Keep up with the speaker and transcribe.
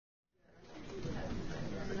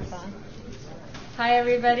Hi,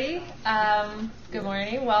 everybody. Good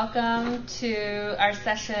morning. Welcome to our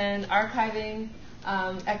session, Archiving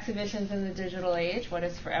Exhibitions in the Digital Age, What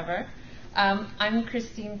is Forever? I'm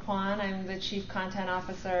Christine Kuan. I'm the Chief Content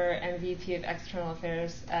Officer and VP of External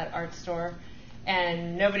Affairs at ARTstor.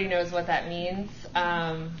 And nobody knows what that means.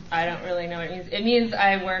 I don't really know what it means. It means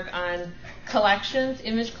I work on collections,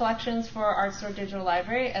 image collections for ARTstor Digital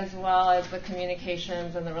Library, as well as the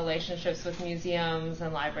communications and the relationships with museums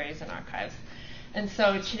and libraries and archives. And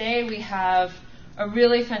so today we have a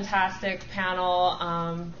really fantastic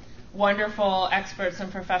panel, wonderful experts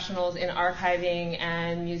and professionals in archiving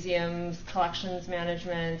and museums, collections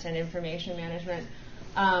management, and information management.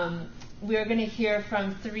 We're going to hear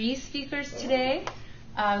from 3 speakers today.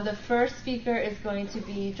 The first speaker is going to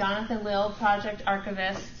be Jonathan Lill, Project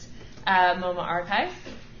Archivist at MOMA Archives.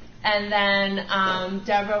 And then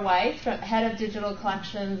Deborah, Wythe, Head of Digital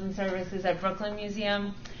Collections and Services at Brooklyn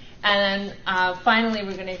Museum. And then finally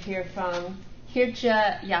we're going to hear from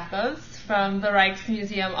Geertje from the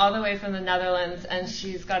Rijksmuseum, all the way from the Netherlands, and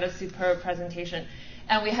she's got a superb presentation.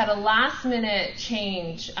 And we had a last-minute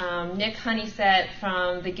change. Nick Honeysett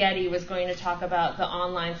from the Getty was going to talk about the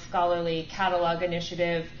online scholarly catalog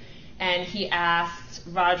initiative, and he asked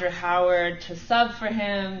Roger Howard to sub for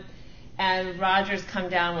him, and Roger's come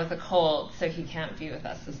down with a cold, so he can't be with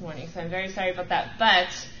us this morning. So I'm very sorry about that. But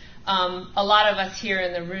a lot of us here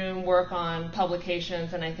in the room work on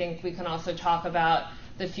publications, and I think we can also talk about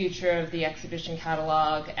the future of the exhibition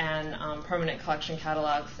catalog and permanent collection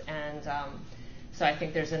catalogs, and so I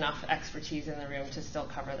think there's enough expertise in the room to still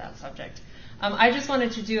cover that subject. I just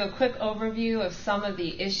wanted to do a quick overview of some of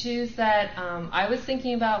the issues that I was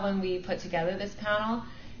thinking about when we put together this panel,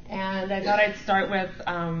 and I thought I'd start with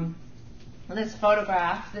this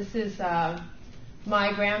photograph. This is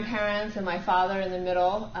my grandparents and my father in the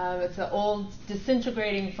middle. It's an old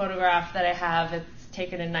disintegrating photograph that I have. It's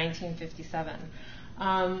taken in 1957.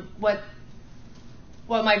 What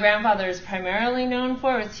my grandfather is primarily known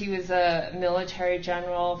for is he was a military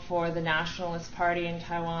general for the Nationalist Party in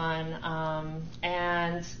Taiwan,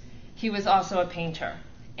 and he was also a painter.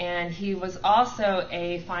 And he was also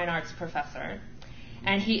a fine arts professor.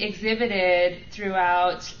 And he exhibited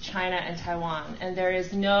throughout China and Taiwan. And there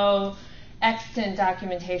is no extant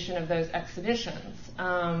documentation of those exhibitions.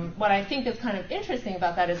 What I think is kind of interesting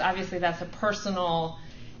about that is obviously that's a personal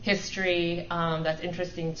history that's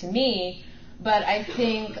interesting to me. But I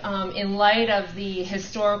think in light of the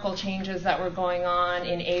historical changes that were going on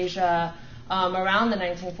in Asia around the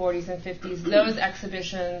 1940s and 50s, those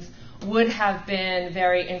exhibitions would have been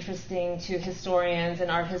very interesting to historians and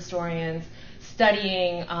art historians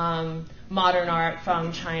studying modern art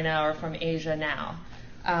from China or from Asia now.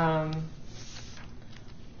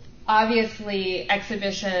 Obviously,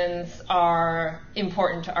 exhibitions are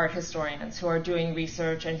important to art historians who are doing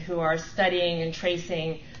research and who are studying and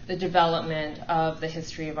tracing the development of the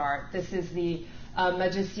history of art. This is the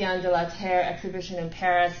Magiciens de la Terre exhibition in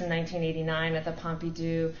Paris in 1989 at the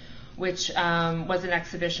Pompidou, which was an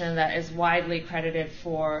exhibition that is widely credited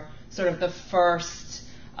for sort of the first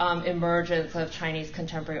emergence of Chinese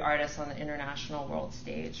contemporary artists on the international world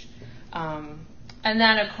stage. And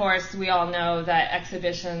then, of course, we all know that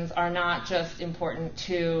exhibitions are not just important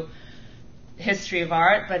to history of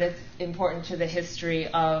art, but it's important to the history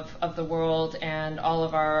of the world and all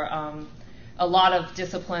of our, a lot of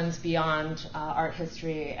disciplines beyond art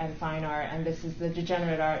history and fine art. And this is the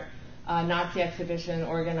Degenerate Art Nazi exhibition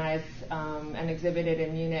organized and exhibited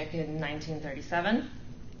in Munich in 1937.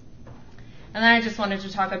 And then I just wanted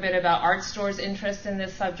to talk a bit about ARTstor's interest in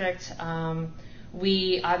this subject.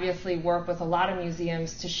 We obviously work with a lot of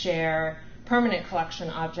museums to share permanent collection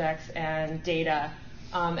objects and data.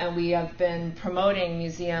 And we have been promoting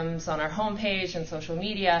museums on our homepage and social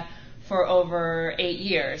media for over 8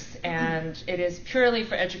 years. And it is purely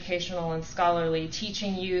for educational and scholarly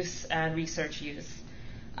teaching use and research use.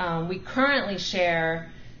 We currently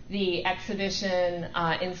share the exhibition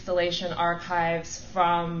installation archives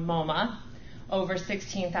from MOMA, over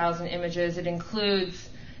 16,000 images. It includes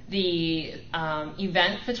the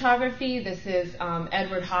event photography. This is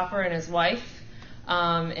Edward Hopper and his wife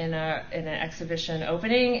in an exhibition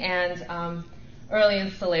opening, and early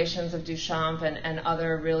installations of Duchamp and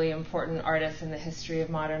other really important artists in the history of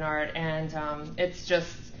modern art. And it's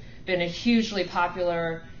just been a hugely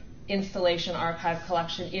popular installation archive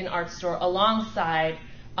collection in ARTstor alongside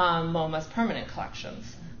MoMA's permanent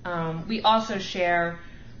collections. We also share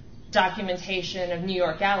documentation of New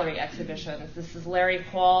York Gallery exhibitions. This is Larry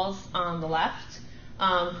Qualls on the left,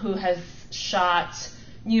 who has shot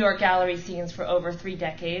New York Gallery scenes for over 3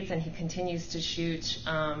 decades, and he continues to shoot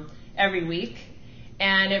every week.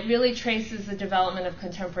 And it really traces the development of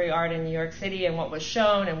contemporary art in New York City and what was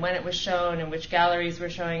shown and when it was shown and which galleries were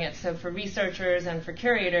showing it. So for researchers and for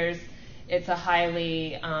curators, it's a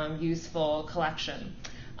highly useful collection.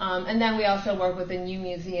 And then we also work with the New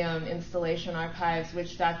Museum Installation Archives,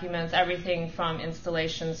 which documents everything from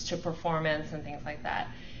installations to performance and things like that.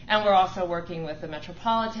 And we're also working with the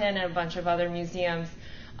Metropolitan and a bunch of other museums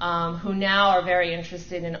who now are very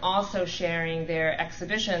interested in also sharing their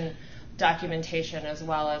exhibition documentation as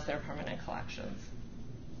well as their permanent collections.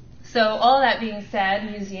 So all that being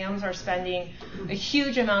said, museums are spending a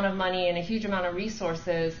huge amount of money and a huge amount of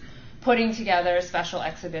resources putting together special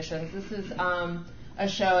exhibitions. This is a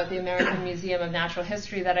show at the American Museum of Natural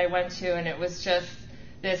History that I went to, and it was just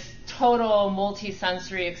this total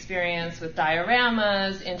multi-sensory experience with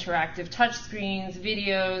dioramas, interactive touchscreens,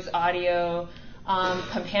 videos, audio,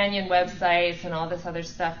 companion websites, and all this other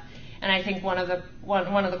stuff. And I think one of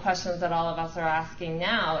the questions that all of us are asking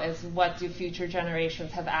now is, what do future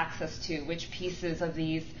generations have access to? Which pieces of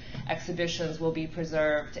these exhibitions will be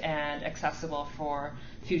preserved and accessible for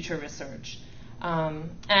future research?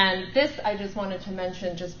 And this I just wanted to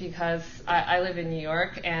mention just because I live in New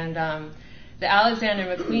York, and the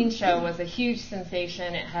Alexander McQueen show was a huge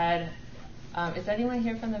sensation. It had, is anyone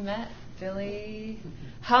here from the Met? Billy?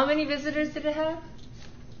 How many visitors did it have?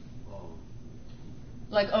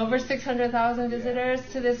 Like over 600,000 visitors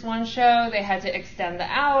to this one show. They had to extend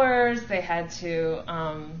the hours. They had to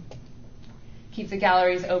keep the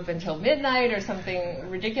galleries open till midnight or something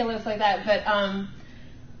ridiculous like that. But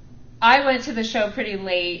I went to the show pretty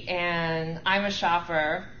late, and I'm a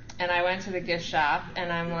shopper, and I went to the gift shop,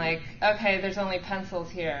 and I'm like, okay, there's only pencils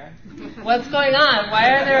here. What's going on? Why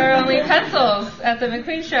are there only pencils at the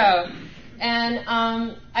McQueen show? And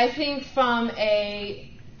I think from a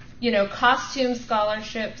costume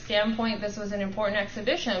scholarship standpoint, this was an important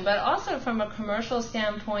exhibition, but also from a commercial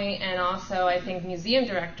standpoint, and also I think museum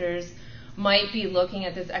directors might be looking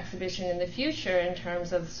at this exhibition in the future in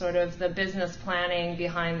terms of sort of the business planning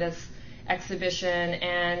behind this exhibition.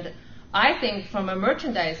 And I think from a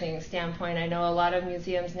merchandising standpoint, I know a lot of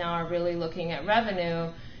museums now are really looking at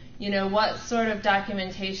revenue. What sort of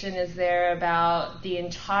documentation is there about the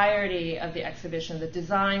entirety of the exhibition, the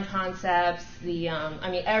design concepts,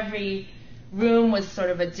 every room was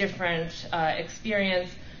sort of a different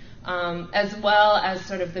experience, as well as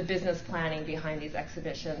sort of the business planning behind these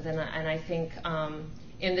exhibitions. And I think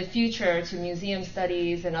in the future, to museum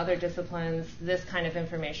studies and other disciplines, this kind of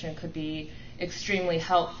information could be extremely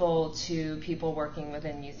helpful to people working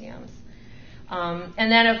within museums.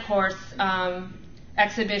 And then, of course,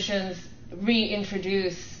 exhibitions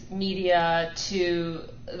reintroduce media to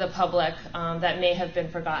the public that may have been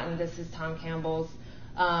forgotten. This is Tom Campbell's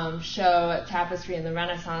show, Tapestry in the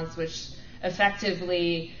Renaissance, which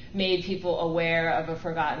effectively made people aware of a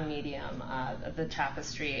forgotten medium, the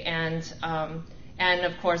tapestry. And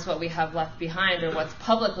of course, what we have left behind, or what's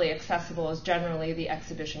publicly accessible, is generally the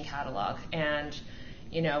exhibition catalog. And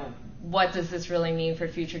what does this really mean for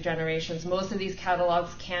future generations? Most of these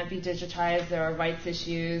catalogs can't be digitized. There are rights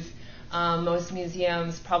issues. Most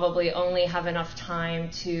museums probably only have enough time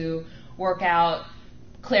to work out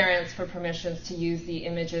clearance for permissions to use the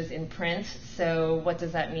images in print. So what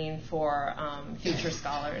does that mean for future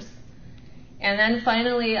scholars? And then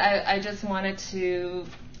finally, I just wanted to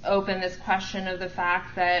open this question of the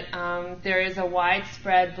fact that there is a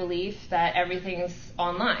widespread belief that everything's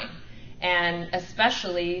online. And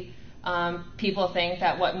especially people think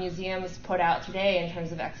that what museums put out today in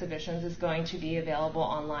terms of exhibitions is going to be available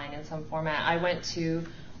online in some format. I went to,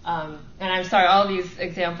 and I'm sorry, all these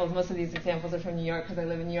examples, most of these examples are from New York because I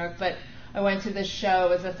live in New York, but I went to this show. It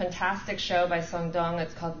was a fantastic show by Song Dong.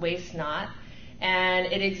 It's called Waste Not. And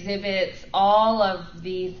it exhibits all of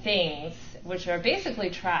the things, which are basically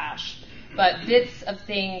trash, but bits of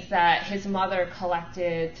things that his mother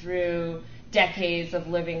collected through decades of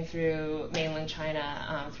living through mainland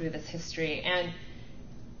China, through this history. And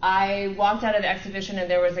I walked out of the exhibition, and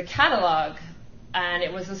there was a catalog, and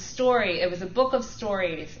it was a story, it was a book of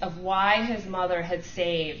stories of why his mother had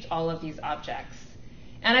saved all of these objects.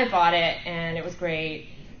 And I bought it, and it was great.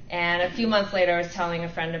 And a few months later, I was telling a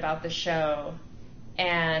friend about the show,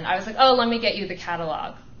 and I was like, oh, let me get you the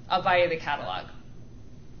catalog. I'll buy you the catalog.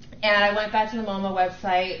 And I went back to the MoMA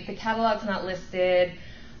website. The catalog's not listed.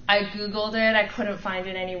 I Googled it. I couldn't find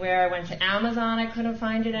it anywhere. I went to Amazon. I couldn't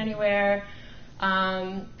find it anywhere.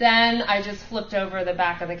 Then I just flipped over the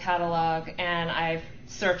back of the catalog, and I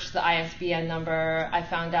searched the ISBN number. I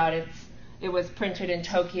found out it was printed in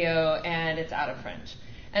Tokyo, and it's out of print.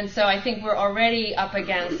 And so I think we're already up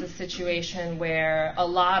against a situation where a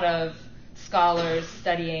lot of scholars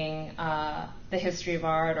studying the history of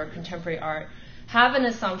art or contemporary art have an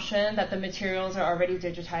assumption that the materials are already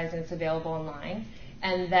digitized and it's available online.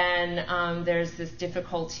 And then there's this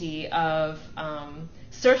difficulty of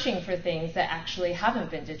searching for things that actually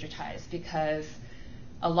haven't been digitized, because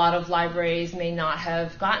a lot of libraries may not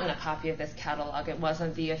have gotten a copy of this catalog. It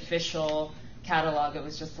wasn't the official catalog, it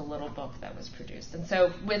was just a little book that was produced. And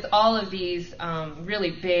so with all of these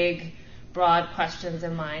really big, broad questions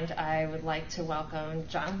in mind, I would like to welcome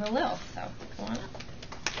Jonathan Lill. So come on up.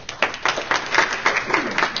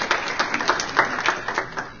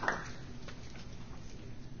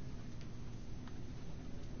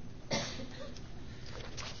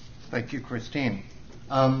 Thank you, Christine.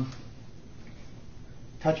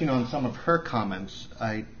 Touching on some of her comments,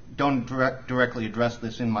 I don't directly address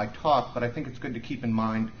this in my talk, but I think it's good to keep in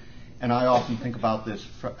mind, and I often think about this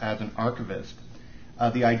as an archivist,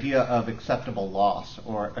 the idea of acceptable loss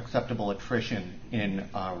or acceptable attrition in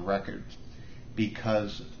records,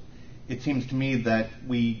 because it seems to me that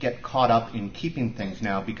we get caught up in keeping things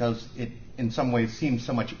now because it in some ways seems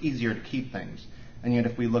so much easier to keep things. And yet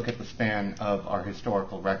if we look at the span of our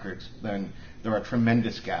historical records, then there are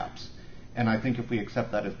tremendous gaps. And I think if we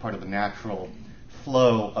accept that as part of the natural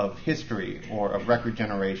flow of history or of record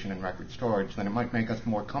generation and record storage, then it might make us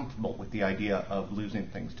more comfortable with the idea of losing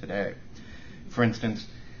things today. For instance,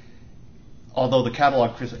 although the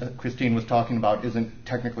catalog Christine was talking about isn't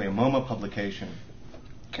technically a MOMA publication,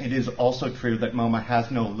 it is also true that MOMA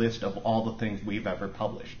has no list of all the things we've ever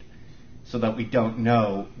published, so that we don't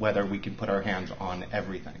know whether we can put our hands on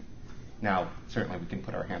everything. Now, certainly we can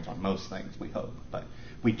put our hands on most things, we hope, but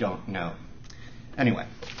we don't know. Anyway,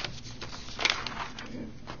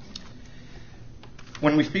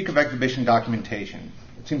 when we speak of exhibition documentation,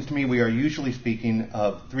 it seems to me we are usually speaking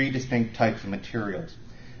of three distinct types of materials.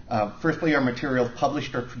 Firstly, are materials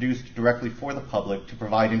published or produced directly for the public to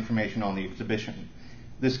provide information on the exhibition.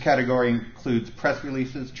 This category includes press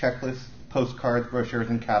releases, checklists, postcards, brochures,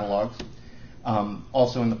 and catalogs.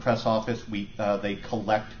 Also in the press office, they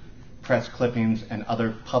collect press clippings and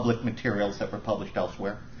other public materials that were published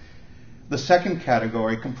elsewhere. The second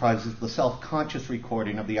category comprises the self-conscious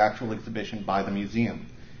recording of the actual exhibition by the museum,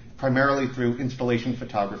 primarily through installation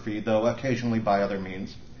photography, though occasionally by other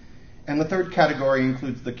means. And the third category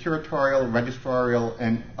includes the curatorial, registrarial,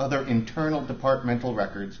 and other internal departmental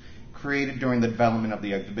records created during the development of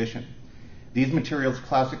the exhibition. These materials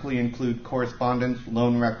classically include correspondence,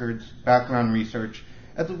 loan records, background research,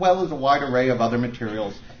 as well as a wide array of other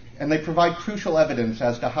materials, and they provide crucial evidence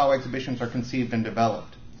as to how exhibitions are conceived and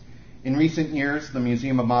developed. In recent years, the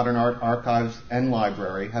Museum of Modern Art Archives and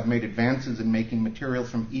Library have made advances in making materials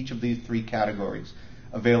from each of these three categories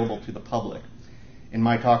available to the public. In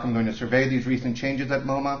my talk, I'm going to survey these recent changes at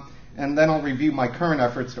MoMA, and then I'll review my current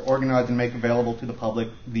efforts to organize and make available to the public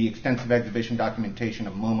the extensive exhibition documentation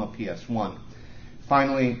of MoMA PS1.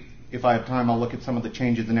 Finally, if I have time, I'll look at some of the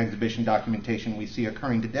changes in exhibition documentation we see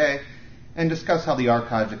occurring today and discuss how the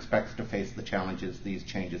archives expects to face the challenges these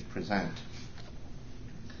changes present.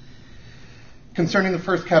 Concerning the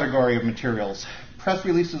first category of materials, press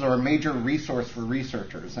releases are a major resource for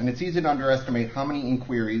researchers, and it's easy to underestimate how many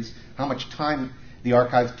inquiries, how much time the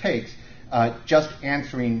archives takes just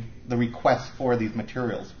answering the requests for these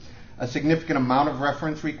materials. A significant amount of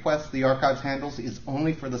reference requests the archives handles is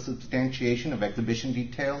only for the substantiation of exhibition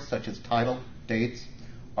details such as title, dates,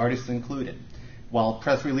 artists included. While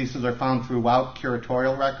press releases are found throughout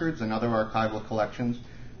curatorial records and other archival collections,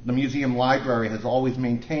 the museum library has always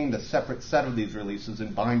maintained a separate set of these releases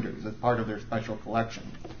in binders as part of their special collection.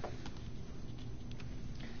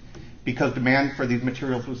 Because demand for these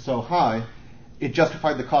materials was so high, it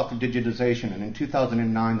justified the cost of digitization, and in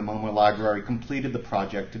 2009, the MoMA Library completed the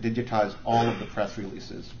project to digitize all of the press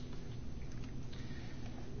releases.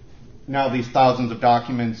 Now these thousands of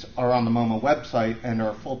documents are on the MoMA website and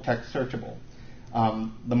are full-text searchable.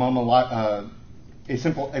 The MoMA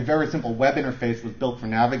a very simple web interface was built for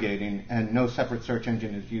navigating, and no separate search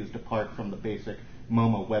engine is used apart from the basic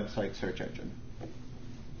MoMA website search engine.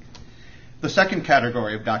 The second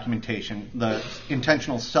category of documentation, the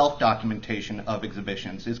intentional self-documentation of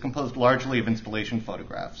exhibitions, is composed largely of installation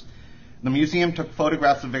photographs. The museum took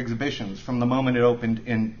photographs of exhibitions from the moment it opened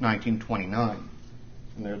in 1929.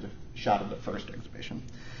 And there's a shot of the first exhibition.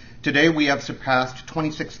 Today we have surpassed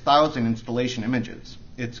 26,000 installation images.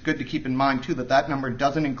 It's good to keep in mind, too, that that number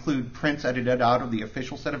doesn't include prints edited out of the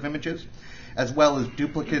official set of images, as well as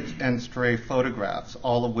duplicates and stray photographs,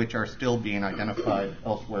 all of which are still being identified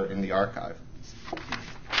elsewhere in the archive.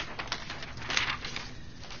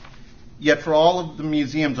 Yet for all of the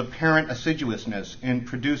museum's apparent assiduousness in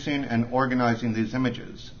producing and organizing these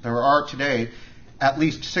images, there are today at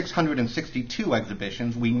least 662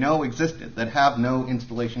 exhibitions we know existed that have no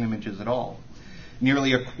installation images at all.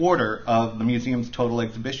 Nearly a quarter of the museum's total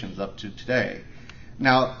exhibitions up to today.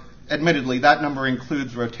 Now, admittedly, that number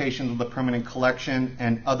includes rotations of the permanent collection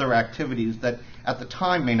and other activities that at the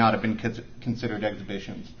time may not have been considered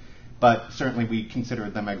exhibitions, but certainly we consider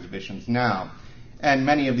them exhibitions now. And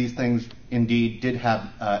many of these things indeed did have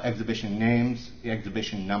exhibition names,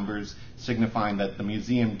 exhibition numbers, signifying that the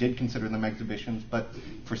museum did consider them exhibitions, but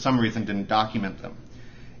for some reason didn't document them.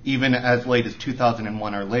 Even as late as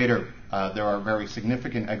 2001 or later, there are very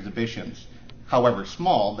significant exhibitions, however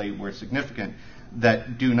small, they were significant,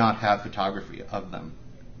 that do not have photography of them.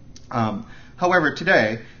 However,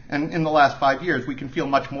 today, and in the last 5 years, we can feel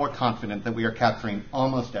much more confident that we are capturing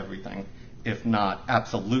almost everything, if not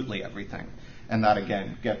absolutely everything. And that,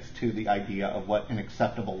 again, gets to the idea of what an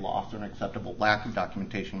acceptable loss or an acceptable lack of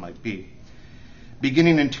documentation might be.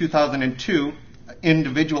 Beginning in 2002,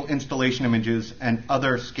 individual installation images and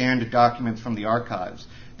other scanned documents from the archives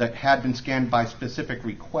that had been scanned by specific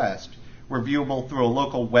request were viewable through a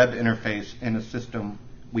local web interface in a system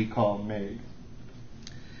we call MADE.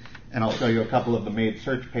 And I'll show you a couple of the MADE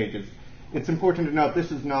search pages. It's important to note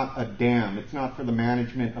this is not a dam. It's not for the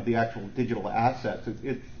management of the actual digital assets.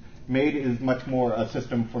 MADE is much more a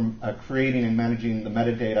system for creating and managing the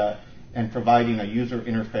metadata and providing a user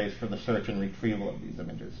interface for the search and retrieval of these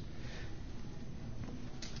images.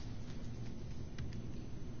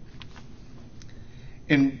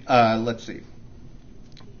 Let's see.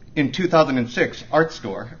 In 2006,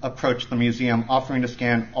 ARTstor approached the museum offering to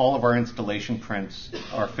scan all of our installation prints,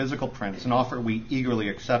 our physical prints, an offer we eagerly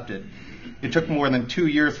accepted. It took more than 2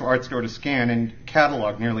 years for ARTstor to scan and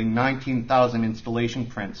catalog nearly 19,000 installation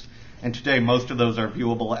prints, and today most of those are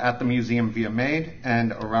viewable at the museum via MADE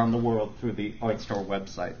and around the world through the ARTstor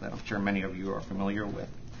website that I'm sure many of you are familiar with.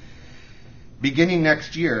 Beginning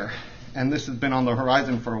next year, and this has been on the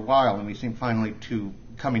horizon for a while and we seem finally to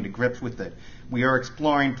coming to grips with it, we are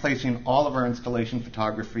exploring placing all of our installation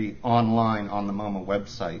photography online on the MOMA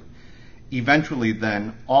website. Eventually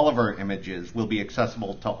then, all of our images will be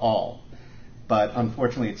accessible to all. But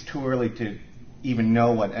unfortunately, it's too early to even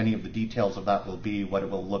know what any of the details of that will be, what it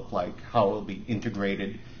will look like, how it will be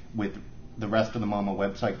integrated with the rest of the MOMA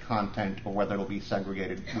website content, or whether it will be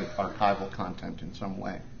segregated with archival content in some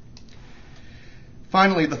way.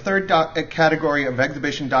 Finally, the third category of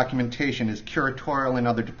exhibition documentation is curatorial and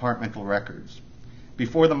other departmental records.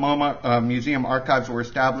 Before the MOMA museum archives were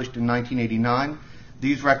established in 1989,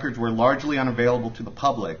 these records were largely unavailable to the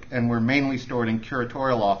public and were mainly stored in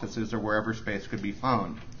curatorial offices or wherever space could be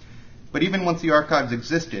found. But even once the archives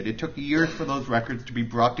existed, it took years for those records to be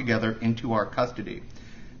brought together into our custody.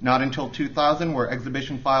 Not until 2000 were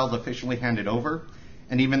exhibition files officially handed over,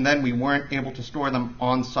 and even then we weren't able to store them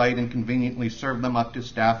on site and conveniently serve them up to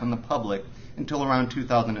staff and the public until around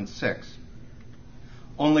 2006.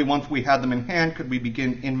 Only once we had them in hand could we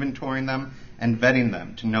begin inventorying them and vetting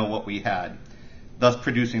them to know what we had, thus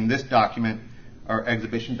producing this document, our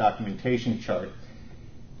exhibition documentation chart.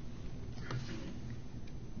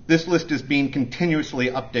 This list is being continuously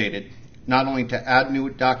updated, not only to add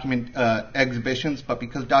new exhibitions, but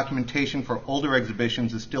because documentation for older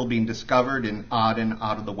exhibitions is still being discovered in odd and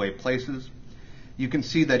out-of-the-way places. You can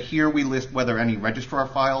see that here we list whether any registrar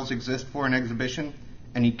files exist for an exhibition,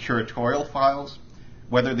 any curatorial files,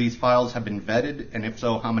 whether these files have been vetted, and if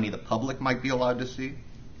so, how many the public might be allowed to see.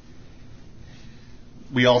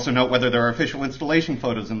 We also note whether there are official installation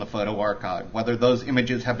photos in the photo archive, whether those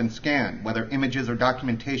images have been scanned, whether images or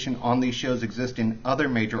documentation on these shows exist in other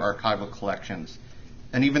major archival collections.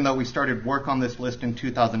 And even though we started work on this list in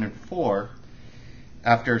 2004,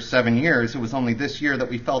 after 7 years, it was only this year that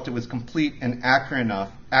we felt it was complete and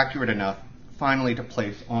accurate enough finally to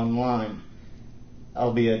place online,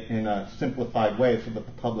 albeit in a simplified way so that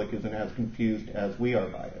the public isn't as confused as we are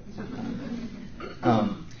by it.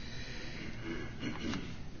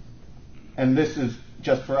 And this is,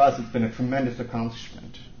 just for us, it's been a tremendous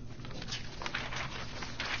accomplishment.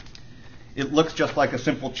 It looks just like a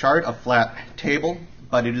simple chart, a flat table,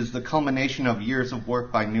 but it is the culmination of years of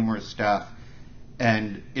work by numerous staff,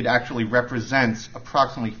 and it actually represents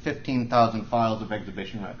approximately 15,000 files of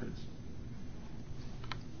exhibition records.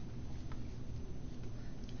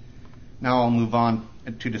 Now I'll move on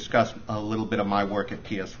to discuss a little bit of my work at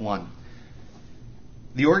PS1.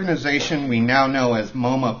 The organization we now know as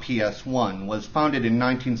MOMA PS1 was founded in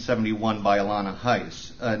 1971 by Alana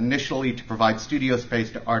Heiss, initially to provide studio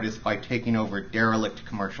space to artists by taking over derelict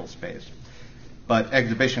commercial space. But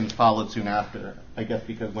exhibitions followed soon after, I guess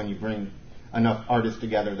because when you bring enough artists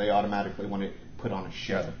together, they automatically want to put on a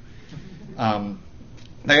show.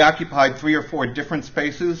 They occupied 3 or 4 different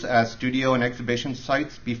spaces as studio and exhibition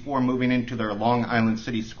sites before moving into their Long Island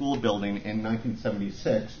City School building in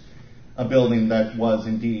 1976, a building that was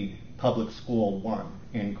indeed Public School 1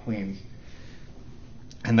 in Queens.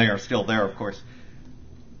 And they are still there, of course.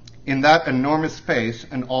 In that enormous space,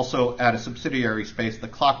 and also at a subsidiary space, the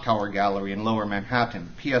Clock Tower Gallery in Lower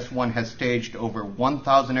Manhattan, PS1 has staged over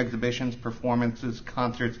 1,000 exhibitions, performances,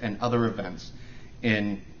 concerts, and other events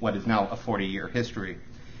in what is now a 40-year history.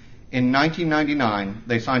 In 1999,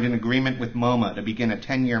 they signed an agreement with MOMA to begin a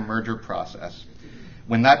 10-year merger process.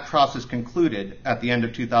 When that process concluded at the end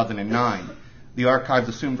of 2009, the archives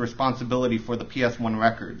assumed responsibility for the PS1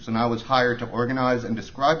 records, and I was hired to organize and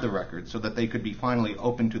describe the records so that they could be finally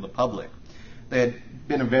open to the public. They had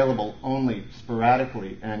been available only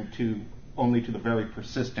sporadically and only to the very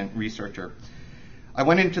persistent researcher. I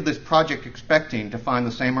went into this project expecting to find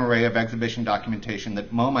the same array of exhibition documentation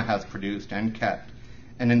that MOMA has produced and kept,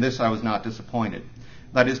 and in this I was not disappointed.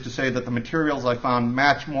 That is to say that the materials I found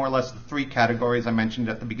match more or less the 3 categories I mentioned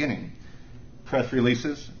at the beginning. Press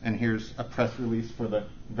releases, and here's a press release for the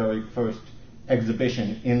very first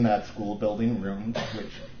exhibition in that school building room,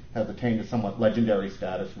 which has attained a somewhat legendary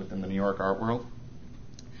status within the New York art world.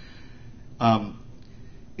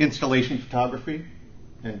 Installation photography,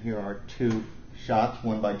 and here are 2 shots,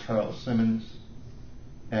 one by Charles Simmons,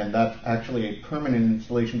 and that's actually a permanent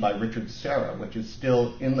installation by Richard Serra, which is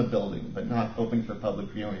still in the building, but not open for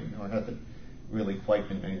public viewing, or hasn't really quite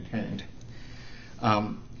been maintained.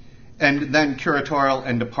 And then curatorial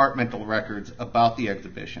and departmental records about the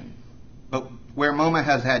exhibition. But where MOMA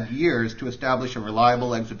has had years to establish a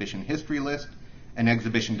reliable exhibition history list, an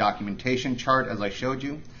exhibition documentation chart, as I showed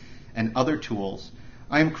you, and other tools,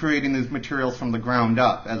 I am creating these materials from the ground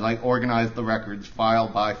up as I organize the records file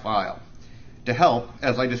by file. To help,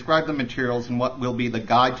 as I describe the materials in what will be the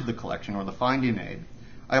guide to the collection or the finding aid,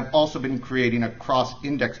 I have also been creating a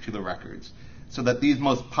cross-index to the records, so that these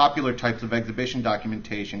most popular types of exhibition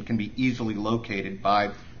documentation can be easily located by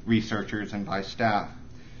researchers and by staff.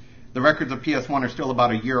 The records of PS1 are still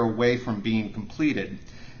about a year away from being completed,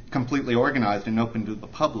 completely organized and open to the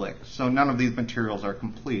public, so none of these materials are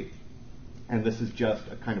complete. And this is just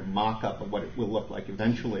a kind of mock-up of what it will look like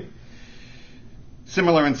eventually.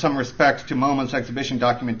 Similar in some respects to MOMA's exhibition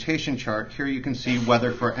documentation chart, here you can see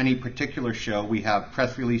whether for any particular show we have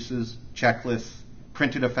press releases, checklists,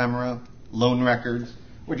 printed ephemera, loan records,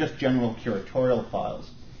 or just general curatorial files.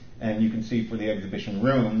 And you can see for the exhibition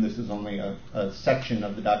room, this is only a section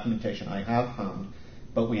of the documentation I have found,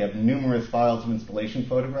 but we have numerous files of installation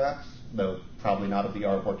photographs, though probably not of the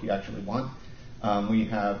artwork you actually want. We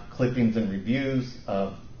have clippings and reviews,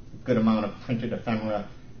 a good amount of printed ephemera,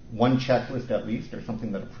 1 checklist at least, or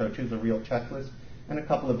something that approaches a real checklist, and a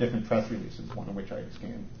couple of different press releases, one of which I have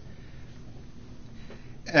scanned.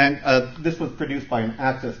 And this was produced by an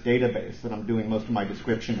Access database that I'm doing most of my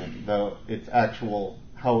description in, though its actual,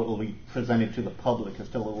 how it will be presented to the public is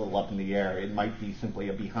still a little up in the air. It might be simply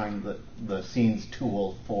a behind-the-scenes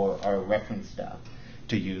tool for our reference staff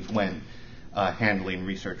to use when handling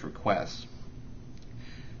research requests.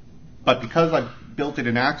 But because I've built it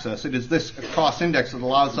in Access, it is this cross-index that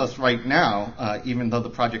allows us right now, even though the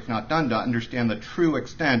project's not done, to understand the true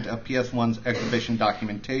extent of PS1's exhibition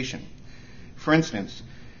documentation. For instance,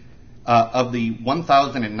 of the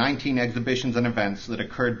 1,019 exhibitions and events that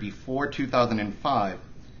occurred before 2005,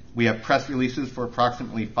 we have press releases for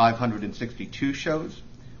approximately 562 shows.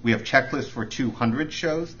 We have checklists for 200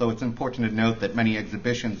 shows, though it's important to note that many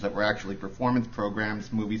exhibitions that were actually performance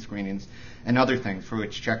programs, movie screenings, and other things for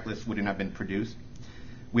which checklists wouldn't have been produced.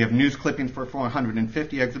 We have news clippings for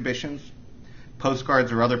 450 exhibitions,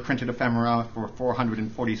 postcards or other printed ephemera for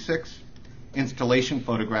 446, installation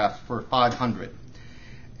photographs for 500,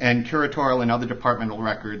 and curatorial and other departmental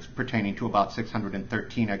records pertaining to about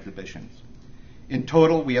 613 exhibitions. In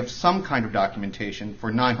total, we have some kind of documentation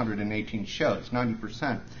for 918 shows,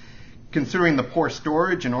 90%. Considering the poor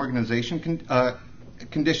storage and organization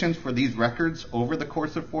conditions for these records over the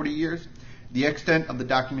course of 40 years, the extent of the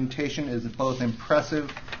documentation is both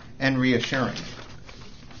impressive and reassuring.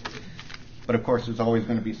 But of course, there's always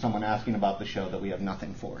going to be someone asking about the show that we have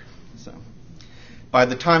nothing for. So, by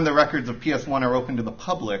the time the records of PS1 are open to the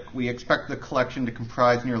public, we expect the collection to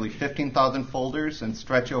comprise nearly 15,000 folders and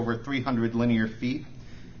stretch over 300 linear feet.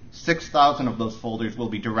 6,000 of those folders will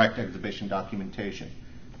be direct exhibition documentation.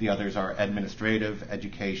 The others are administrative,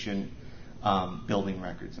 education, building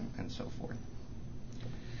records, and so forth.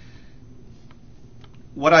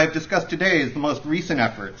 What I've discussed today is the most recent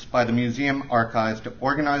efforts by the museum archives to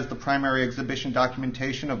organize the primary exhibition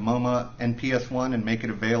documentation of MOMA and PS1 and make it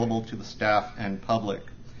available to the staff and public.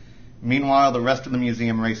 Meanwhile, the rest of the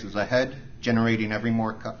museum races ahead, generating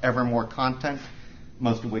ever more content,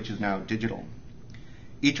 most of which is now digital.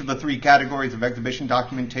 Each of the three categories of exhibition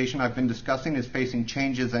documentation I've been discussing is facing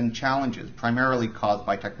changes and challenges, primarily caused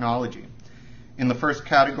by technology. In the first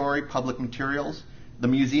category, public materials, the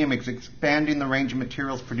museum is expanding the range of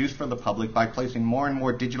materials produced for the public by placing more and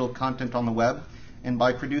more digital content on the web and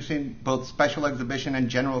by producing both special exhibition and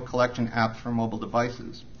general collection apps for mobile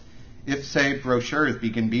devices. If, say, brochures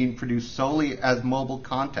begin being produced solely as mobile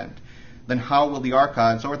content, then how will the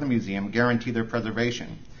archives or the museum guarantee their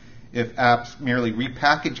preservation? If apps merely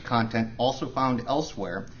repackage content also found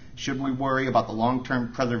elsewhere, should we worry about the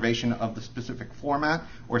long-term preservation of the specific format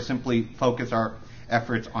or simply focus our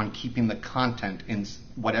efforts on keeping the content in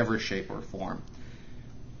whatever shape or form?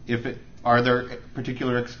 Are there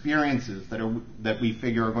particular experiences that we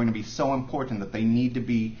figure are going to be so important that they need to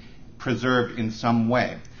be preserved in some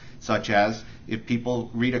way? Such as if people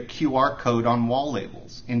read a QR code on wall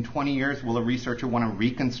labels. In 20 years, will a researcher want to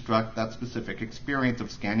reconstruct that specific experience of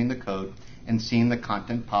scanning the code and seeing the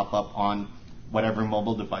content pop up on whatever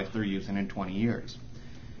mobile device they're using in 20 years?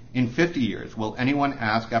 In 50 years, will anyone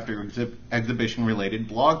ask after exhibition-related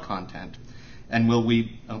blog content, and will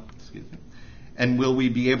we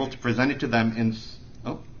be able to present it to them in?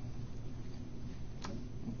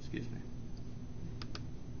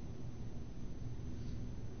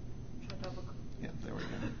 Yeah, there we go.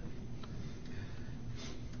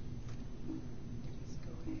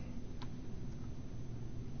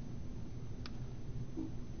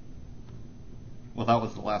 Well, that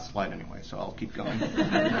was the last slide anyway, so I'll keep going.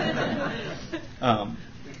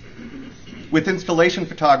 With installation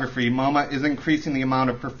photography, MOMA is increasing the amount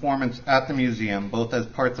of performance at the museum, both as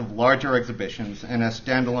parts of larger exhibitions and as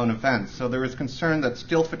standalone events, so there is concern that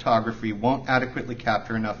still photography won't adequately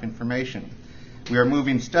capture enough information. We are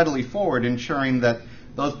moving steadily forward, ensuring that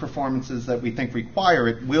those performances that we think require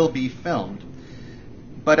it will be filmed.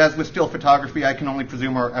 But as with still photography, I can only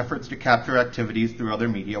presume our efforts to capture activities through other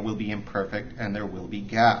media will be imperfect and there will be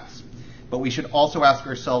gaps. But we should also ask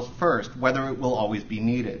ourselves first whether it will always be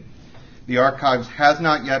needed. The archives has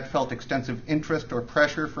not yet felt extensive interest or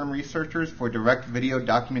pressure from researchers for direct video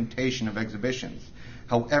documentation of exhibitions.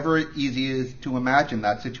 However, easy it is to imagine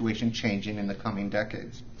that situation changing in the coming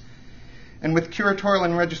decades. And with curatorial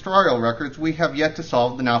and registrarial records, we have yet to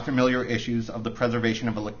solve the now familiar issues of the preservation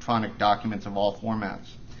of electronic documents of all formats.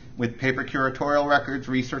 With paper curatorial records,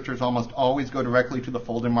 researchers almost always go directly to the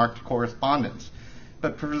folder marked correspondence.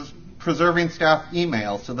 But preserving staff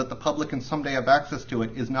email so that the public can someday have access to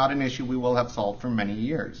it is not an issue we will have solved for many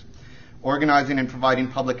years. Organizing and providing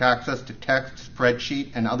public access to text,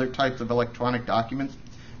 spreadsheet, and other types of electronic documents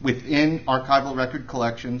within archival record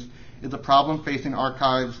collections is a problem facing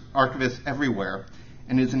archivists everywhere,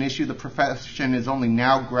 and is an issue the profession is only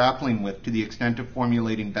now grappling with to the extent of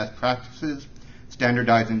formulating best practices,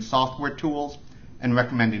 standardizing software tools, and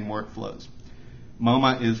recommending workflows.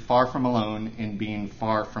 MOMA is far from alone in being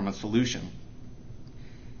far from a solution.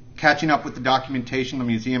 Catching up with the documentation the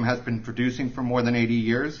museum has been producing for more than 80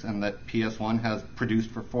 years, and that PS1 has produced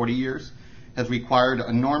for 40 years, has required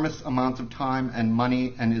enormous amounts of time and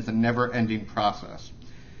money and is a never-ending process.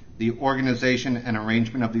 The organization and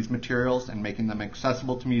arrangement of these materials and making them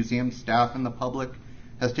accessible to museum staff and the public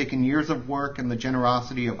has taken years of work and the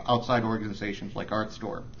generosity of outside organizations like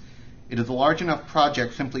ARTstor. It is a large enough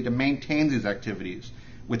project simply to maintain these activities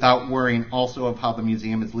without worrying also of how the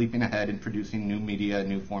museum is leaping ahead in producing new media and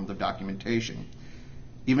new forms of documentation.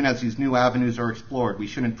 Even as these new avenues are explored, we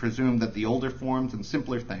shouldn't presume that the older forms and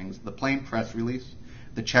simpler things, the plain press release,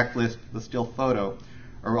 the checklist, the still photo,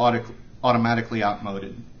 are automatically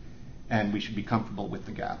outmoded, and we should be comfortable with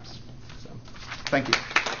the gaps. So, thank you.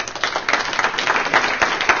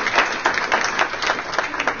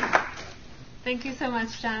 Thank you so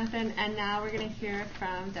much, Jonathan. And now we're going to hear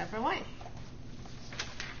from Deborah Wythe.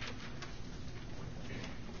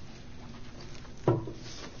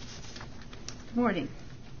 Good morning.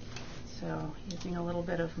 So, using a little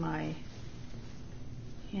bit of my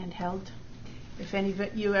handheld. If any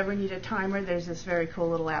of you ever need a timer, there's this very cool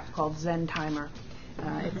little app called Zen Timer.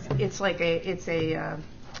 It's a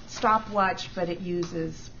stopwatch, but it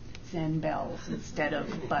uses Zen bells instead of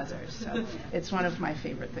buzzers. So it's one of my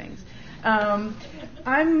favorite things.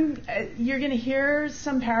 You're going to hear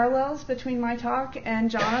some parallels between my talk and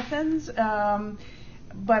Jonathan's,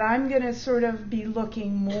 but I'm going to sort of be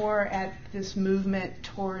looking more at this movement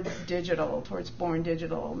towards digital, towards born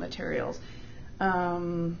digital materials.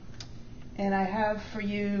 And I have for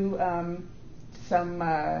you some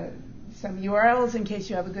URLs in case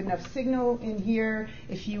you have a good enough signal in here.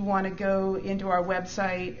 If you want to go into our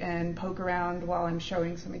website and poke around while I'm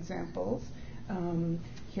showing some examples.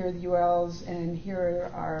 Here are the URLs, and here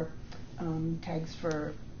are tags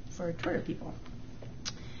for Twitter people.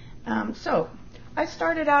 So I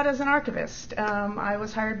started out as an archivist. I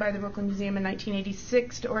was hired by the Brooklyn Museum in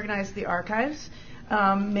 1986 to organize the archives.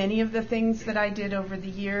 Many of the things that I did over the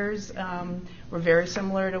years were very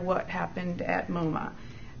similar to what happened at MOMA.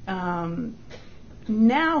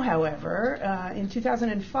 Now, however, in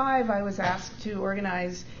 2005, I was asked to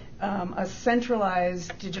organize a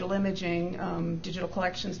centralized digital imaging, digital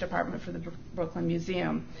collections department for the Brooklyn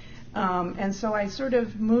Museum. And so I sort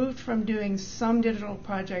of moved from doing some digital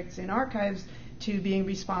projects in archives to being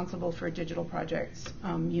responsible for digital projects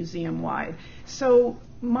museum-wide. So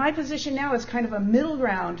my position now is kind of a middle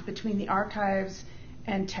ground between the archives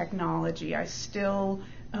and technology. I still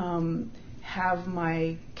have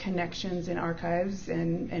my connections in archives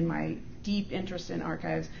and my deep interest in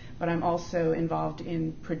archives, but I'm also involved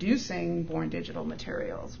in producing born digital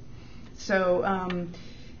materials. So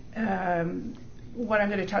what I'm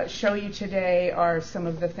going to show you today are some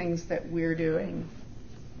of the things that we're doing.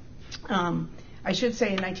 I should say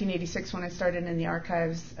in 1986, when I started in the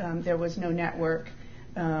archives, there was no network.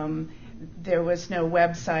 There was no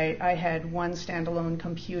website. I had one standalone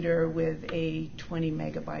computer with a 20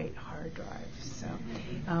 megabyte hard drive. So,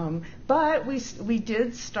 but we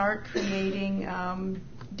did start creating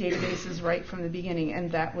databases right from the beginning,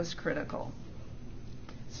 and that was critical.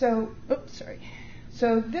 So,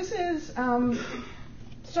 So this is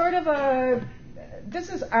this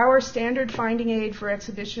is our standard finding aid for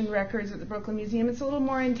exhibition records at the Brooklyn Museum. It's a little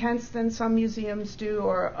more intense than some museums do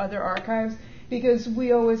or other archives, because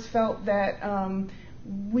we always felt that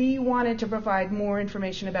we wanted to provide more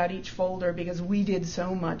information about each folder because we did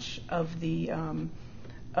so much of the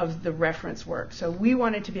reference work. So we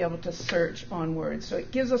wanted to be able to search on words. So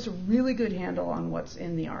it gives us a really good handle on what's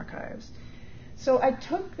in the archives. So I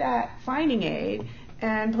took that finding aid,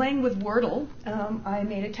 and playing with Wordle, I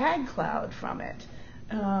made a tag cloud from it.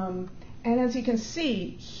 And as you can see,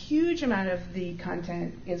 huge amount of the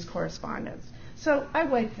content is correspondence. So I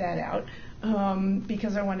wiped that out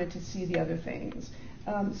because I wanted to see the other things.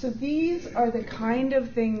 So these are the kind of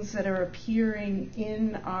things that are appearing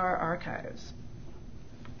in our archives.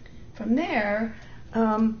 From there,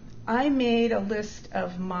 I made a list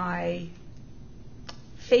of my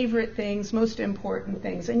favorite things, most important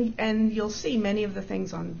things, and you'll see many of the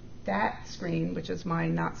things on that screen, which is my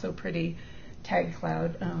not so pretty tag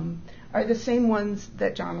cloud, are the same ones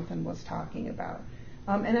that Jonathan was talking about.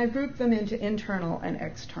 And I grouped them into internal and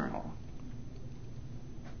external.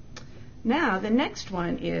 Now, the next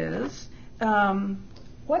one is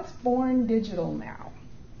what's born digital now?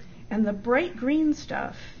 And the bright green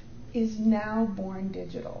stuff is now born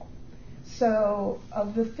digital. So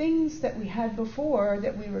of the things that we had before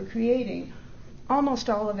that we were creating, almost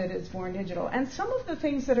all of it is born digital. And some of the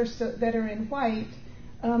things that are in white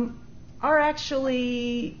are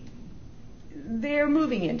actually, they're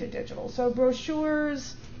moving into digital. So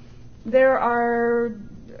brochures, they're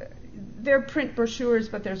print brochures,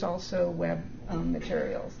 but there's also web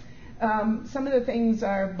materials. Some of the things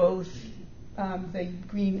are both, the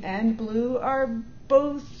green and blue are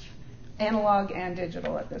both analog and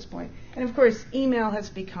digital at this point. And of course, email has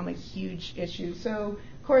become a huge issue. So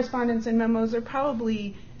correspondence and memos are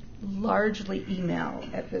probably largely email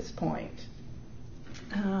at this point.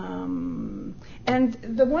 And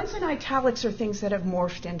the ones in italics are things that have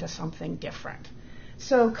morphed into something different.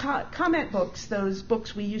 So comment books, those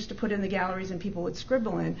books we used to put in the galleries and people would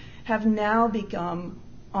scribble in, have now become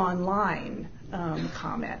online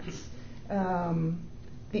comments. The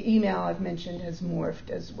email I've mentioned has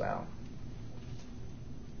morphed as well.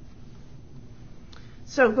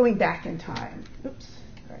 So going back in time, oops,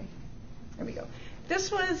 sorry, there we go.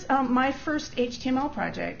 This was my first HTML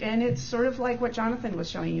project, and it's sort of like what Jonathan was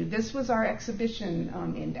showing you. This was our exhibition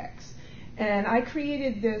index. And I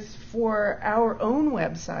created this for our own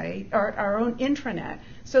website, or our own intranet,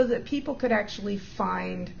 so that people could actually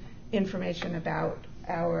find information about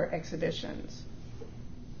our exhibitions.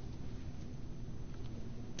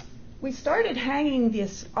 We started hanging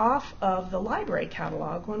this off of the library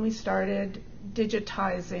catalog when we started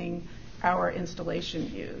digitizing our installation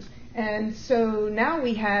views. And so now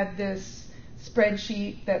we had this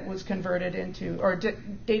spreadsheet that was converted into, or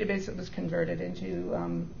database that was converted into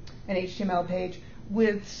an HTML page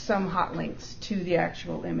with some hot links to the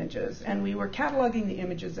actual images. And we were cataloging the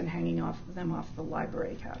images and hanging them off the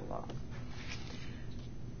library catalog.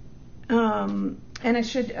 And I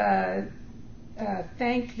should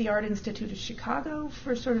thank the Art Institute of Chicago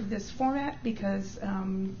for sort of this format, because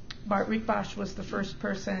Bart Rickbosch was the first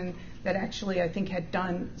person that actually, I think, had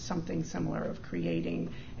done something similar of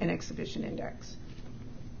creating an exhibition index.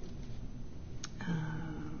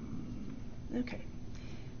 Okay.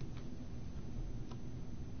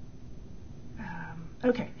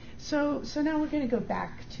 Okay, so now we're going to go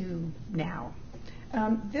back to now.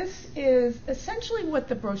 This is essentially what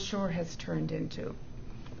the brochure has turned into.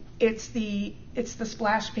 It's the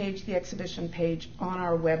splash page, the exhibition page on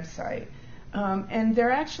our website. And there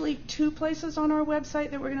are actually two places on our website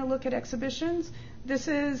that we're going to look at exhibitions. This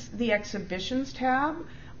is the exhibitions tab,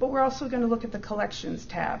 but we're also going to look at the collections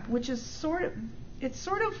tab, which is sort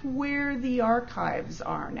of where the archives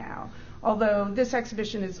are now. Although this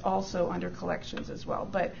exhibition is also under collections as well,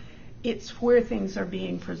 but it's where things are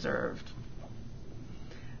being preserved.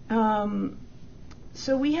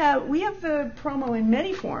 So we have the promo in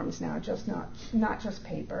many forms now, just not just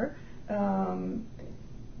paper.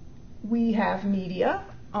 We have media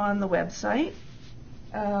on the website,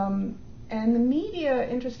 and the media,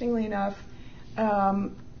 interestingly enough,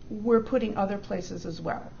 we're putting other places as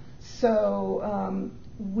well. So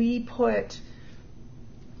we put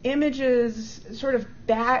images, sort of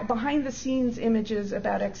behind the scenes images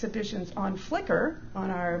about exhibitions on Flickr, on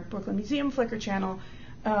our Brooklyn Museum Flickr channel,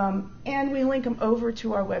 and we link them over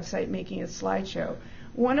to our website, making a slideshow.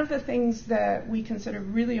 One of the things that we consider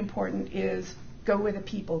really important is go where the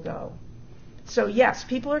people go. So yes,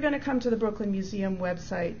 people are going to come to the Brooklyn Museum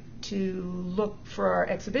website to look for our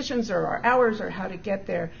exhibitions or our hours or how to get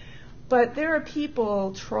there, but there are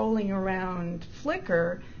people trolling around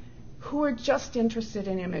Flickr who are just interested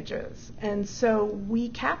in images. And so we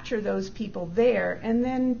capture those people there and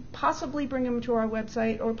then possibly bring them to our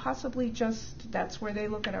website, or possibly just that's where they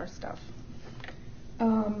look at our stuff.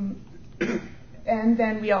 And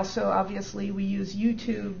then we also, obviously, we use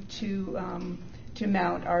YouTube to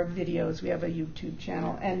mount our videos. We have a YouTube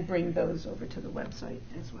channel and bring those over to the website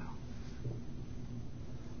as well.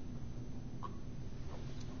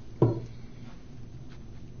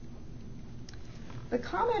 The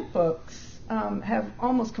comment books have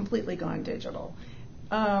almost completely gone digital.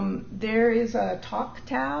 There is a talk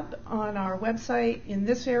tab on our website in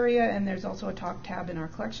this area, and there's also a talk tab in our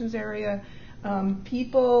collections area.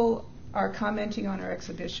 People are commenting on our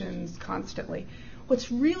exhibitions constantly. What's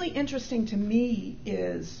really interesting to me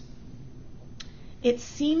is it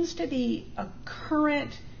seems to be a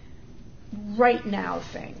current, right now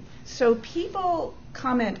thing. So people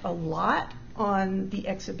comment a lot on the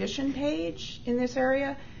exhibition page in this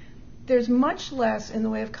area. There's much less in the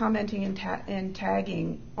way of commenting and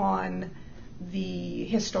tagging on the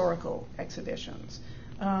historical exhibitions.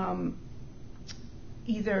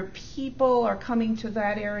 Either people are coming to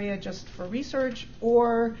that area just for research,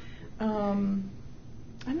 or I'm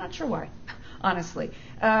not sure why, honestly.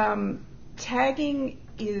 Tagging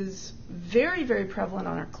is very, very prevalent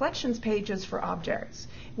on our collections pages for objects.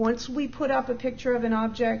 Once we put up a picture of an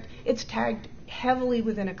object, it's tagged heavily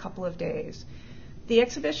within a couple of days. The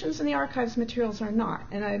exhibitions and the archives materials are not,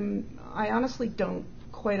 and I honestly don't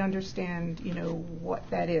quite understand, what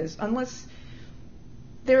that is, unless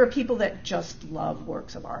there are people that just love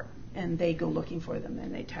works of art and they go looking for them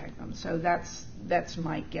and they tag them. So that's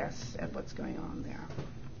my guess at what's going on there.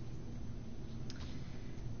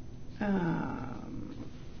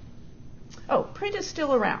 Print is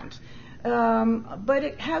still around, but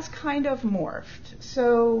it has kind of morphed.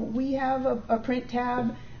 So we have a print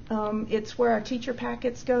tab. It's where our teacher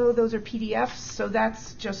packets go. Those are PDFs, so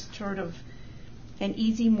that's just sort of an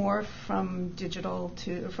easy morph from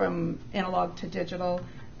analog to digital.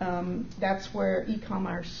 That's where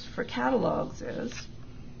e-commerce for catalogs is.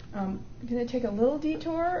 I'm going to take a little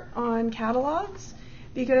detour on catalogs,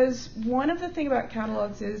 because one of the things about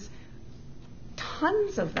catalogs is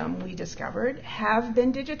tons of them, we discovered, have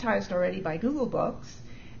been digitized already by Google Books.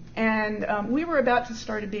 And we were about to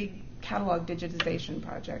start a big catalog digitization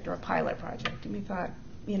project, or a pilot project. And we thought,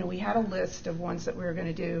 we had a list of ones that we were going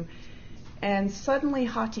to do. And suddenly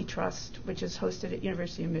ARTstor, which is hosted at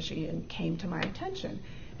University of Michigan, came to my attention.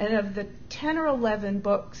 And of the 10 or 11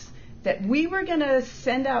 books that we were going to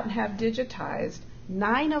send out and have digitized,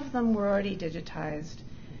 9 of them were already digitized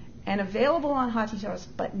and available on ARTstor,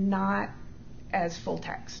 but not as full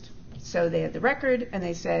text. So they had the record, and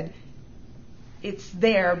they said, it's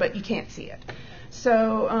there, but you can't see it.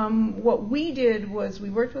 So what we did was we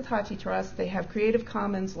worked with ARTstor. They have Creative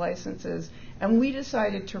Commons licenses, and we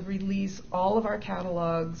decided to release all of our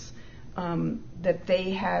catalogs that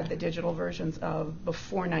they had the digital versions of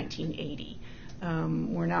before 1980.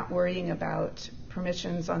 We're not worrying about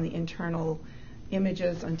permissions on the internal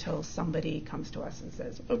images until somebody comes to us and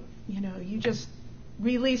says, oh, you just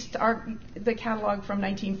released the catalog from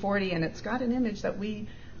 1940 and it's got an image that we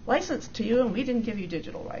licensed to you and we didn't give you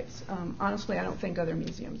digital rights. Honestly, I don't think other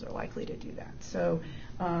museums are likely to do that. So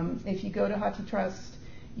if you go to ARTstor,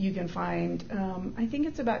 you can find, I think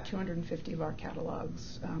it's about 250 of our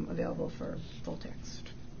catalogs available for full text.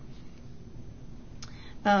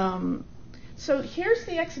 So here's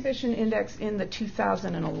the exhibition index in the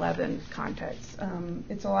 2011 context.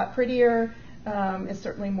 It's a lot prettier. It's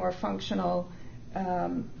certainly more functional.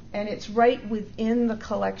 And it's right within the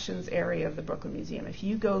collections area of the Brooklyn Museum. If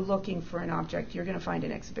you go looking for an object, you're going to find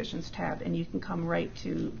an exhibitions tab, and you can come right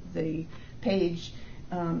to the page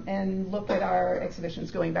and look at our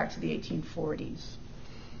exhibitions going back to the 1840s.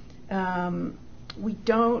 We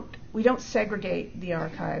don't segregate the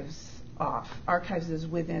archives off. Archives is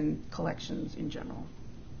within collections in general.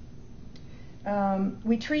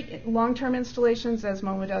 We treat long-term installations, as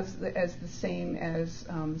MOMA does, as the same as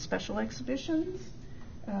special exhibitions.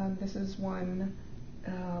 This is one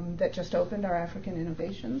that just opened, our African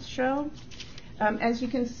Innovations show. As you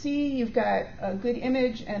can see, you've got a good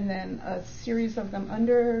image and then a series of them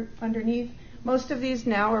underneath. Most of these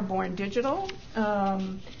now are born digital.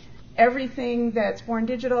 Everything that's born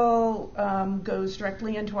digital goes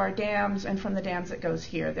directly into our dams, and from the dams it goes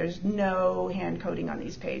here. There's no hand coding on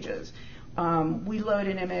these pages. We load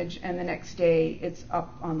an image, and the next day it's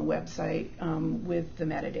up on the website with the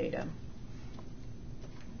metadata.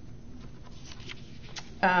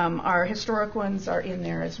 Our historic ones are in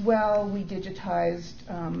there as well. We digitized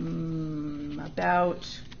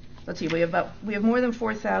we have more than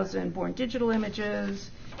 4,000 born digital images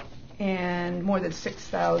and more than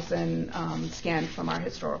 6,000 scanned from our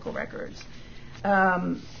historical records.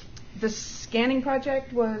 The scanning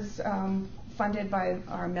project was funded by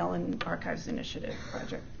our Mellon Archives Initiative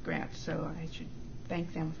project grant, so I should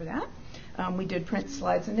thank them for that. We did print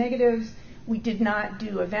slides and negatives. We did not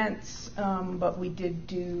do events, but we did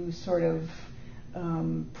do sort of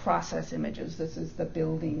process images. This is the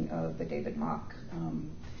building of the David Mock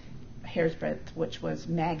Hair's Breadth, which was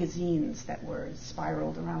magazines that were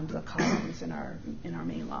spiraled around the columns in our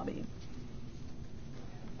main lobby.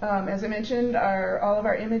 As I mentioned, all of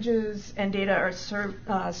our images and data are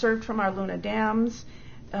served from our Luna dams.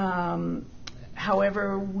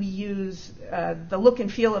 However, we use the look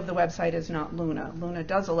and feel of the website is not Luna. Luna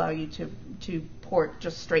does allow you to port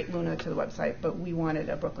just straight Luna to the website, but we wanted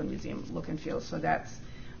a Brooklyn Museum look and feel, so that's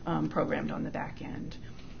programmed on the back end.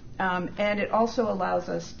 And it also allows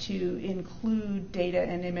us to include data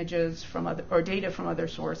and images data from other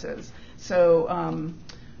sources. So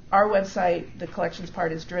our website, the collections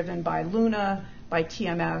part, is driven by Luna, by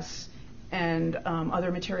TMS, and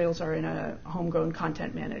other materials are in a homegrown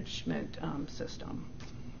content management system.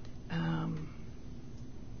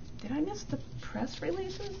 Did I miss the press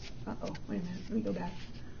releases? Uh-oh, wait a minute, let me go back.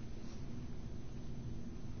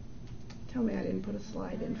 Tell me I didn't put a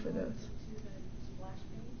slide in for those.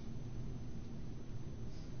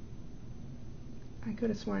 I could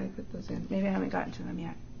have sworn I put those in. Maybe I haven't gotten to them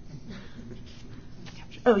yet.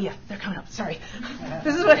 Oh yeah, they're coming up, sorry.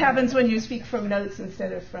 This is what happens when you speak from notes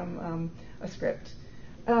instead of from a script.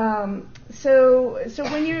 So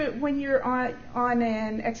when you're on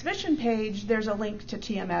an exhibition page, there's a link to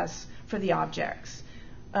TMS for the objects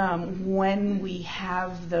when we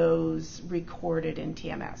have those recorded in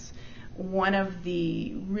TMS. One of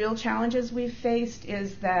the real challenges we've faced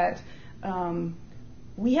is that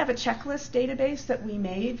we have a checklist database that we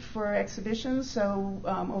made for exhibitions. So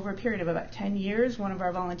over a period of about 10 years, one of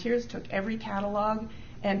our volunteers took every catalog,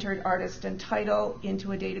 entered artist and title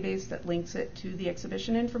into a database that links it to the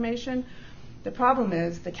exhibition information. The problem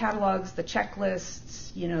is the catalogs, the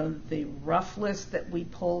checklists, the rough list that we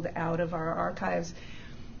pulled out of our archives,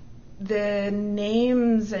 the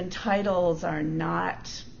names and titles are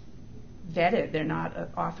not vetted, they're not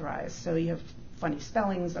authorized. So you have funny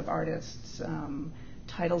spellings of artists,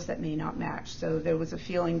 titles that may not match. So there was a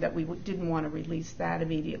feeling that we didn't want to release that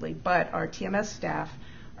immediately, but our TMS staff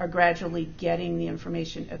are gradually getting the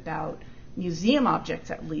information about museum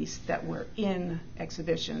objects, at least, that were in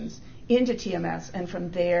exhibitions into TMS, and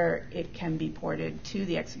from there it can be ported to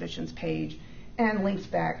the exhibitions page and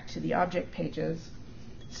linked back to the object pages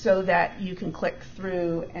so that you can click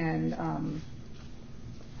through and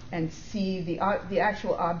see the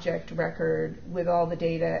actual object record with all the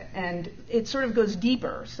data, and it sort of goes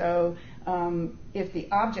deeper. So if the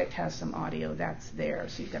object has some audio, that's there.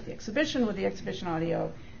 So you've got the exhibition with the exhibition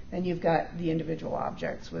audio, then you've got the individual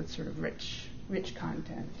objects with sort of rich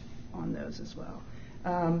content on those as well.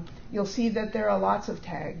 You'll see that there are lots of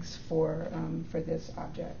tags for this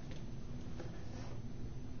object.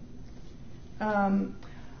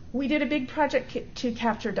 We did a big project to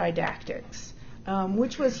capture didactics,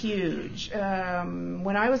 which was huge.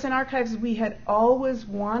 When I was in archives, we had always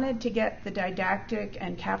wanted to get the didactic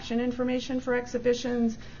and caption information for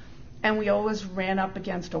exhibitions, and we always ran up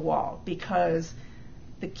against a wall because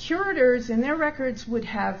the curators in their records would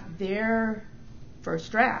have their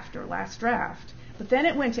first draft or last draft, but then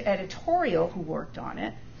it went to editorial, who worked on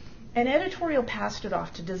it, and editorial passed it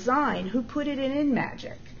off to design, who put it in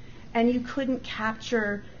InMagic, and you couldn't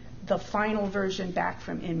capture the final version back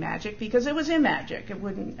from InMagic because it was InMagic.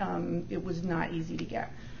 It was not easy to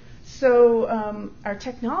get. So our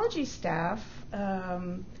technology staff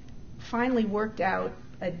finally worked out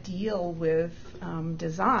a deal with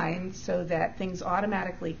design so that things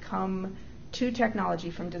automatically come to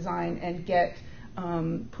technology from design and get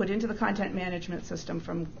put into the content management system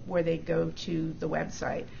from where they go to the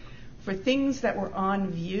website. For things that were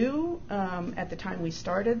on view at the time we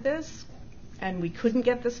started this, and we couldn't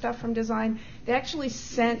get the stuff from design, they actually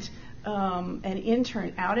sent an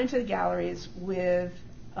intern out into the galleries with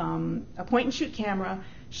a point-and-shoot camera,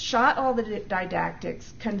 shot all the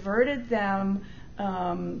didactics, converted them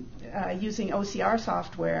using OCR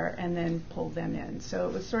software, and then pulled them in. So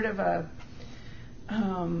it was sort of a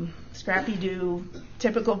scrappy-do,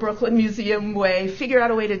 typical Brooklyn Museum way, figure out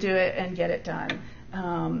a way to do it and get it done.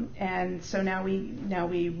 And so now we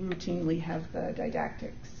routinely have the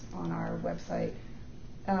didactics on our website.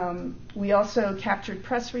 We also captured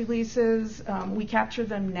press releases. We capture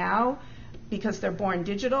them now because they're born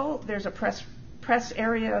digital. There's a press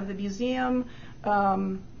area of the museum,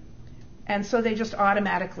 and so they just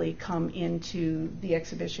automatically come into the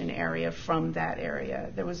exhibition area from that area.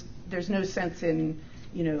 There's no sense in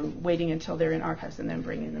waiting until they're in archives and then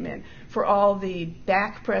bringing them in. For all the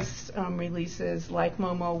back press releases like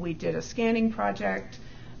MOMA, we did a scanning project,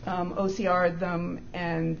 OCR'd them,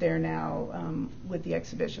 and they're now with the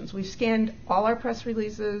exhibitions. We've scanned all our press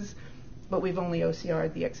releases, but we've only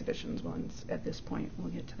OCR'd the exhibitions ones at this point.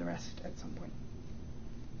 We'll get to the rest at some point.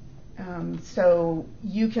 So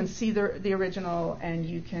you can see the original, and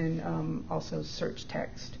you can also search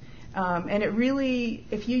text. And it really,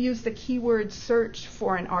 if you use the keyword search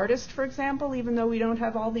for an artist, for example, even though we don't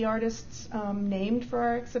have all the artists named for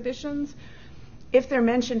our exhibitions, if they're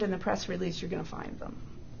mentioned in the press release, you're going to find them.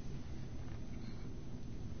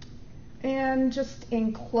 And just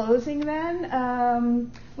in closing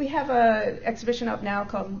then, we have an exhibition up now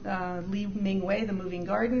called Li Mingwei, The Moving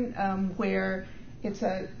Garden, where it's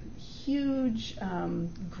a huge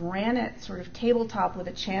granite sort of tabletop with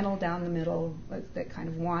a channel down the middle that kind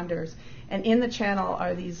of wanders. And in the channel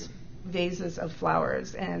are these vases of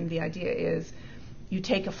flowers. And the idea is you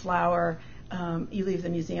take a flower, you leave the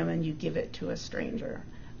museum, and you give it to a stranger.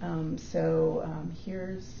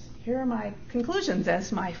 Here are my conclusions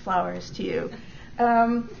as my flowers to you.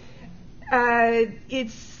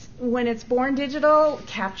 When it's born digital,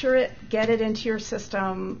 capture it, get it into your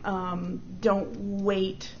system. Don't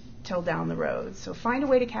wait till down the road. So find a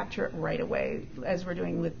way to capture it right away, as we're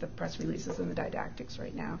doing with the press releases and the didactics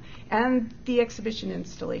right now. And the exhibition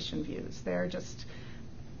installation views. They're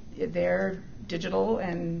digital,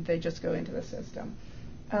 and they just go into the system.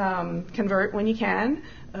 Convert when you can.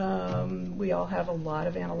 We all have a lot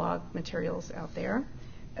of analog materials out there.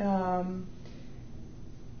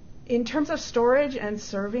 In terms of storage and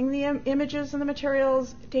serving the images and the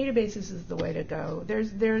materials, databases is the way to go.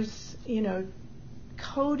 There's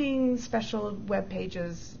coding special web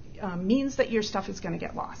pages means that your stuff is going to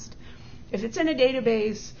get lost. If it's in a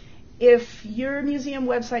database, if your museum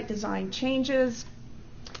website design changes,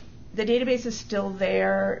 the database is still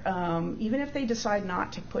there, even if they decide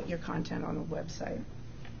not to put your content on the website.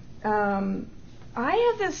 I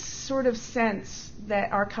have this sort of sense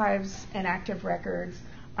that archives and active records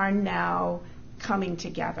are now coming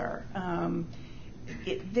together.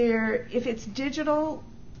 If it's digital,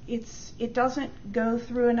 it doesn't go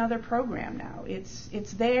through another program now.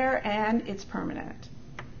 It's there and it's permanent.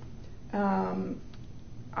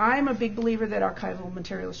 I'm a big believer that archival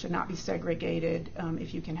materials should not be segregated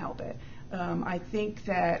if you can help it. I think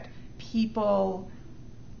that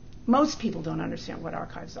most people don't understand what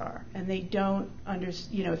archives are, and they don't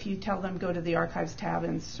understand. If you tell them go to the archives tab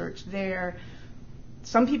and search there,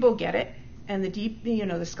 some people get it, and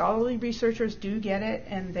the scholarly researchers do get it,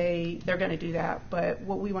 and they're going to do that. But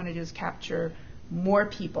what we want to do is capture more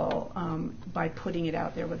people by putting it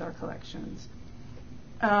out there with our collections.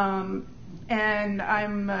 And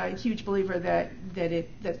I'm a huge believer that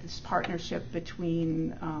this partnership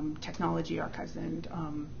between technology archives and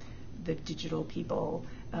the digital people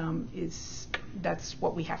that's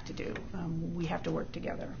what we have to do. We have to work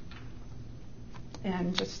together.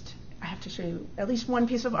 And just I have to show you at least one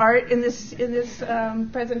piece of art in this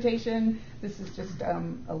presentation. This is just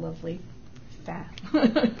a lovely fact.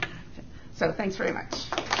 So thanks very much.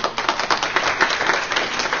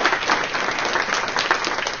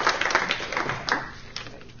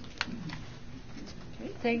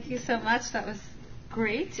 Thank you so much. That was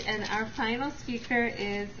great. And our final speaker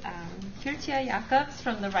is Geertje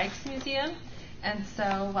from the Rijksmuseum. And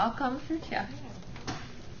so welcome, Geertje.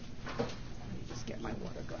 Just get my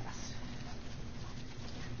water glass.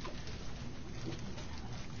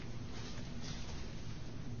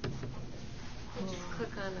 Just click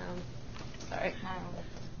on, sorry.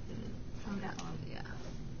 From that one. Yeah.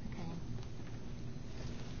 Okay.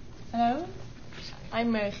 Hello,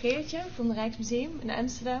 I'm Geertje from the Rijksmuseum in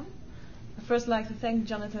Amsterdam. I'd first like to thank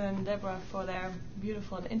Jonathan and Deborah for their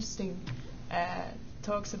beautiful and interesting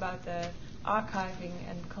talks about the archiving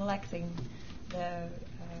and collecting the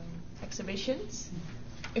exhibitions.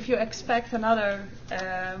 If you expect another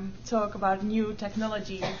talk about new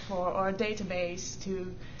technology for our database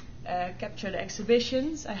to capture the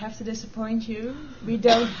exhibitions, I have to disappoint you. We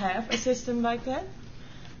don't have a system like that.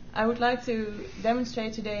 I would like to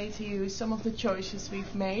demonstrate today to you some of the choices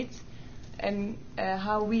we've made and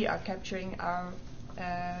how we are capturing our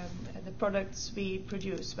the products we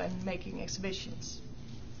produce when making exhibitions.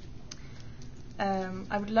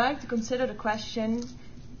 I would like to consider the question,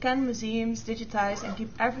 can museums digitize and keep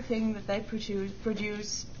everything that they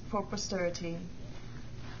produce for posterity?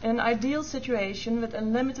 In an ideal situation with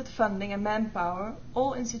unlimited funding and manpower,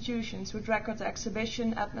 all institutions would record the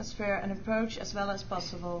exhibition, atmosphere and approach as well as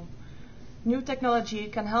possible. New technology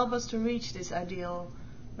can help us to reach this ideal,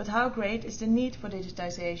 but how great is the need for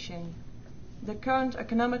digitization? The current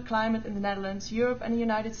economic climate in the Netherlands, Europe and the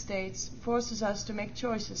United States forces us to make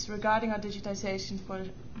choices regarding our digitization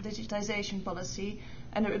policy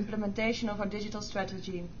and the implementation of our digital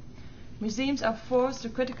strategy. Museums are forced to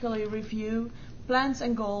critically review plans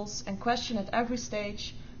and goals and question at every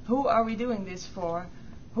stage, who are we doing this for?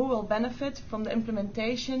 Who will benefit from the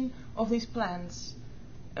implementation of these plans?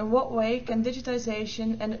 In what way can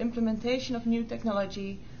digitization and the implementation of new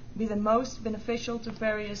technology be the most beneficial to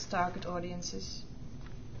various target audiences?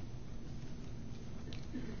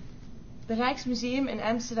 The Rijksmuseum in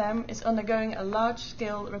Amsterdam is undergoing a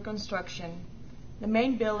large-scale reconstruction. The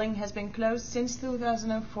main building has been closed since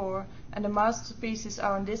 2004 and the masterpieces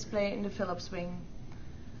are on display in the Philips wing.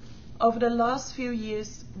 Over the last few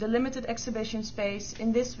years, the limited exhibition space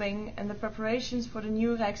in this wing and the preparations for the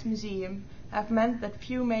new Rijksmuseum have meant that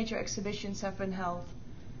few major exhibitions have been held.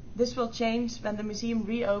 This will change when the museum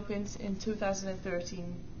reopens in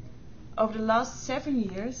 2013. Over the last 7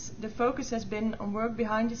 years, the focus has been on work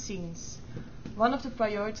behind the scenes. One of the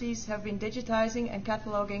priorities have been digitizing and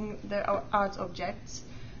cataloging the art objects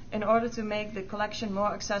in order to make the collection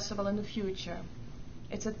more accessible in the future.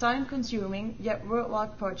 It's a time-consuming yet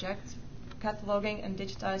worldwide project, cataloging and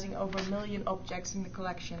digitizing over 1 million objects in the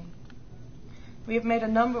collection. We have made a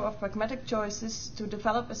number of pragmatic choices to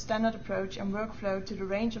develop a standard approach and workflow to the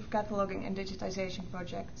range of cataloging and digitization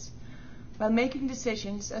projects. While making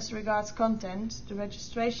decisions as regards content, the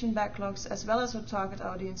registration backlogs as well as our target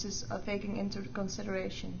audiences are taken into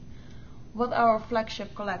consideration. What are our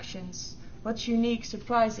flagship collections? What's unique,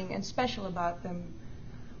 surprising and special about them?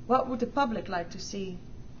 What would the public like to see?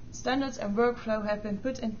 Standards and workflow have been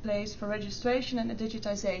put in place for registration and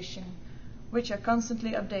digitization, which are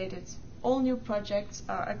constantly updated. All new projects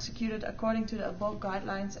are executed according to the above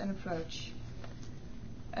guidelines and approach.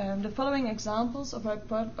 The following examples of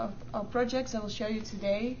our projects I will show you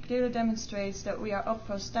today clearly demonstrates that we are up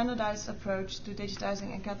for a standardized approach to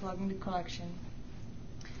digitizing and cataloging the collection.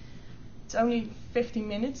 It's only 15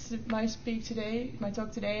 minutes my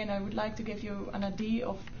talk today, and I would like to give you an idea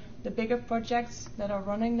of the bigger projects that are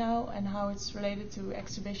running now and how it's related to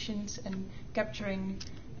exhibitions and capturing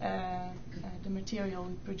the material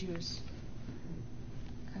we produce.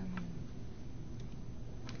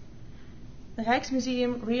 The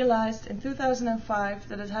Rijksmuseum realized in 2005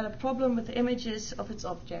 that it had a problem with the images of its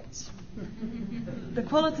objects. The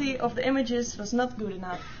quality of the images was not good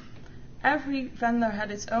enough. Every vendor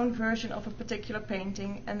had its own version of a particular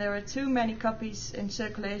painting, and there were too many copies in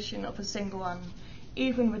circulation of a single one,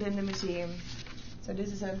 even within the museum. So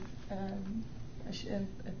this is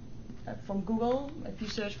from Google. If you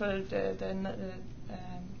search for the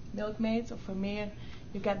milkmaid or Vermeer,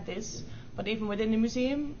 you get this. But even within the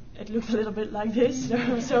museum, it looked a little bit like this. There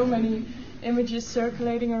were so many images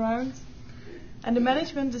circulating around. And the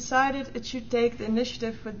management decided it should take the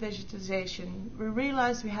initiative with digitization. We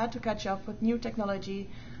realized we had to catch up with new technology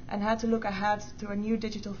and had to look ahead to a new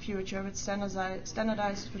digital future with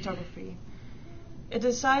standardized photography. It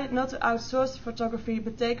decided not to outsource photography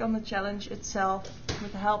but take on the challenge itself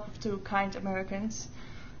with the help of two kind Americans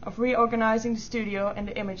of reorganizing the studio and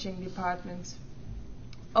the imaging department.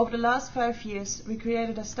 Over the last 5 years, we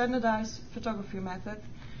created a standardized photography method,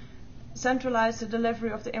 centralized the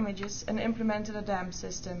delivery of the images, and implemented a DAM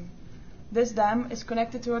system. This DAM is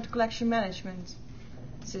connected to our collection management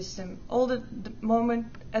system. At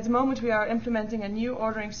the moment, we are implementing a new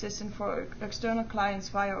ordering system for external clients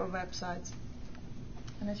via our website.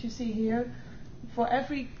 And as you see here, for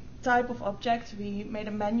every type of object, we made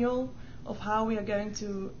a manual of how we are going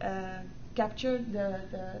to capture the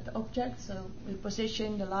object, so the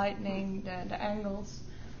position, the lighting, the angles.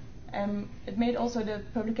 It made also the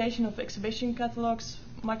publication of exhibition catalogs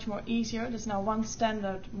much more easier. There's now one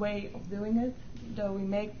standard way of doing it, though we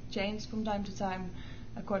make changes from time to time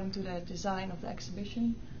according to the design of the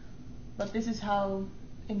exhibition. But this is how,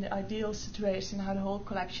 in the ideal situation, how the whole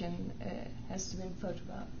collection is going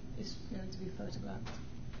to be photographed.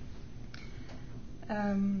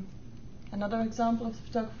 Another example of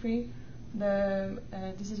photography,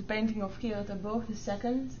 this is a painting of Geertje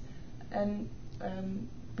II, and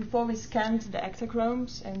before we scanned the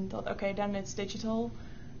Ektachromes and thought, okay, then it's digital,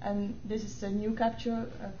 and this is a new capture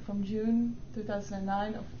from June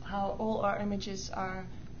 2009 of how all our images are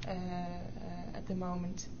at the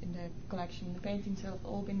moment in the collection. The paintings have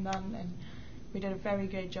all been done, and we did a very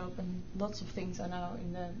great job, and lots of things are now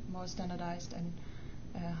in the more standardized and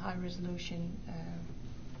high resolution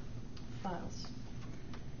files.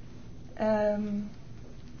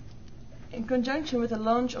 In conjunction with the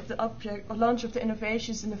launch of the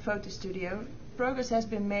innovations in the photo studio, progress has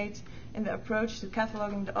been made in the approach to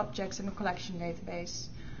cataloging the objects in the collection database.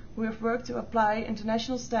 We have worked to apply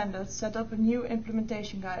international standards, set up a new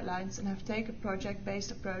implementation guidelines, and have taken a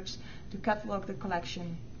project-based approach to catalog the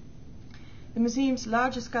collection. The museum's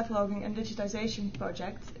largest cataloging and digitization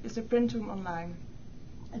project is the print room online.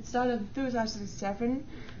 It started in 2007,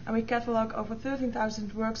 and we catalog over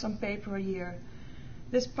 13,000 works on paper a year.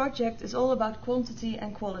 This project is all about quantity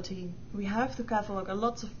and quality. We have to catalog a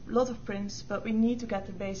lot of prints, but we need to get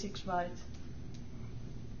the basics right.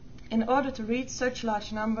 In order to reach such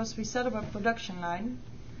large numbers, we set up a production line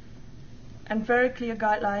and very clear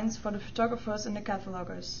guidelines for the photographers and the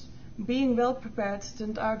catalogers. Being well prepared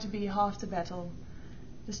turned out to be half the battle.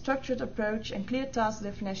 The structured approach and clear task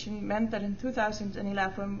definition meant that in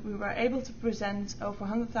 2011 we were able to present over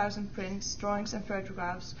 100,000 prints, drawings and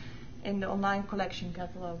photographs in the online collection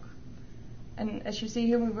catalogue. And as you see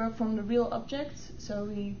here, we work from the real object, so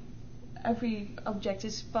every object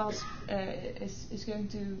is going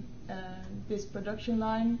to this production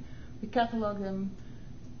line. We catalog them,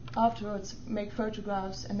 afterwards make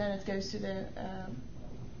photographs, and then it goes to the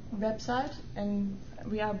website. And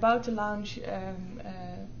we are about to launch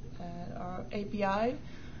our API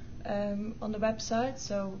on the website,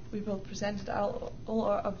 so we will present it. All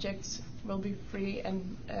our objects will be free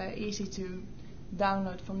and easy to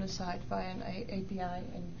download from the site via an API.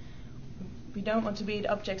 And we don't want to be the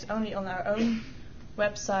objects only on our own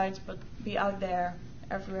website, but be out there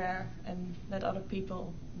everywhere and let other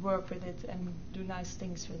people work with it and do nice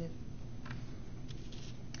things with it.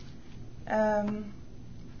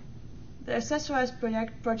 The Accessorized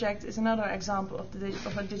project is another example of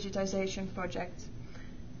a digitization project.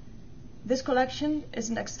 This collection is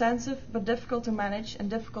an extensive but difficult to manage and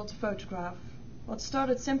difficult to photograph. What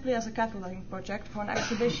started simply as a cataloging project for an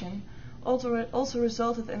exhibition also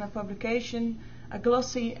resulted in a publication, a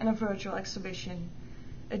glossy and a virtual exhibition.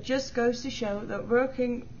 It just goes to show that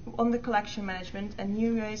working on the collection management and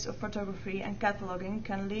new ways of photography and cataloging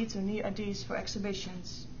can lead to new ideas for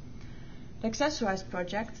exhibitions. The Accessorized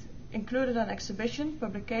project included an exhibition,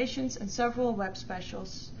 publications and several web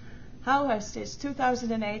specials. How has this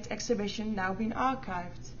 2008 exhibition now been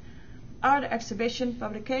archived? Are the exhibition,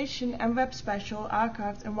 publication and web special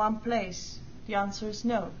archived in one place? The answer is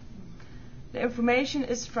no. The information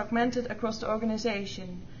is fragmented across the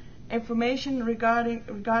organization. Information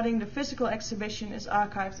regarding the physical exhibition is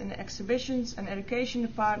archived in the exhibitions and education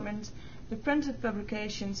department. The printed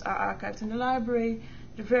publications are archived in the library.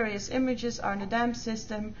 The various images are in the DAM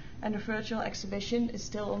system, and the virtual exhibition is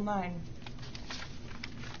still online.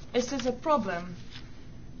 Is this a problem?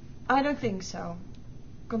 I don't think so.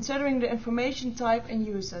 Considering the information type and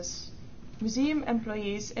users, museum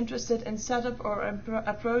employees interested in setup or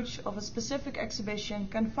approach of a specific exhibition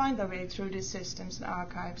can find their way through these systems and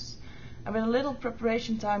archives. And with a little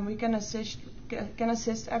preparation time, we can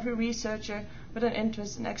assist every researcher with an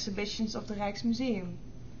interest in exhibitions of the Rijksmuseum.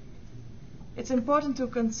 It's important to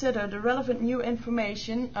consider the relevant new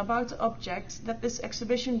information about the object that this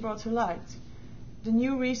exhibition brought to light. the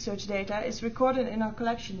new research data is recorded in our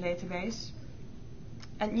collection database,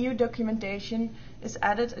 and new documentation is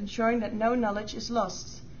added, ensuring that no knowledge is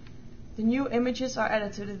lost. The new images are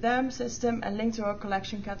added to the DAM system and linked to our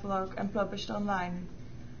collection catalog and published online.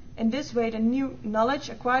 In this way, the new knowledge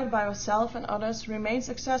acquired by ourselves and others remains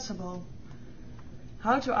accessible.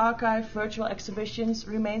 How to archive virtual exhibitions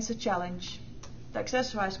remains a challenge. The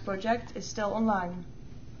Accessorize project is still online.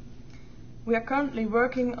 We are currently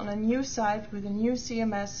working on a new site with a new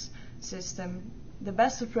CMS system. The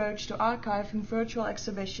best approach to archiving virtual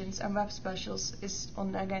exhibitions and web specials is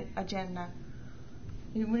on the agenda.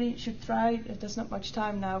 You really should try, there's not much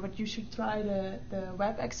time now, but you should try the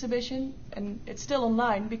web exhibition, and it's still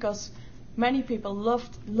online because many people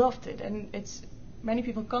loved it, and many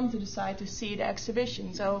people come to the site to see the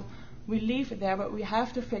exhibition. So we leave it there, but we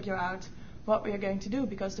have to figure out what we are going to do,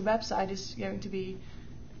 because the website is going to be,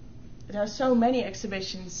 there are so many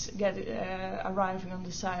exhibitions arriving on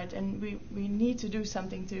the site, and we need to do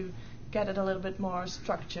something to get it a little bit more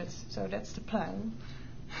structured. So that's the plan.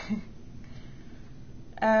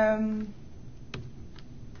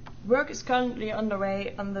 Work is currently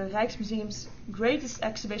underway on the Rijksmuseum's greatest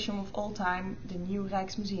exhibition of all time, the new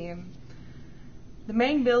Rijksmuseum. The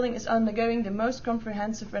main building is undergoing the most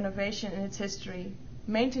comprehensive renovation in its history.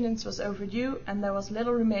 Maintenance was overdue, and there was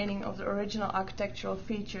little remaining of the original architectural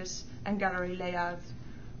features and gallery layout.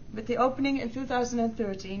 With the opening in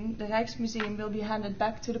 2013, the Rijksmuseum will be handed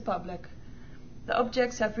back to the public. The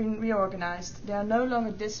objects have been reorganized. They are no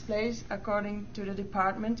longer displays according to the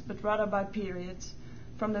department, but rather by periods,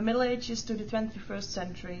 from the Middle Ages to the 21st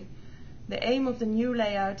century. The aim of the new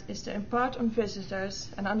layout is to impart on visitors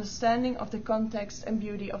an understanding of the context and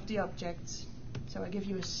beauty of the objects. So I give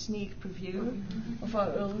you a sneak preview of what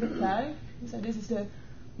it will look like. So this is the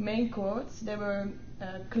main courts. They were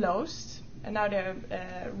closed, and now they're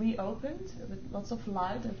reopened with lots of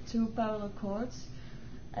light. There are 2 parallel courts.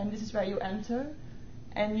 And this is where you enter,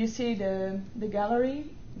 and you see the gallery.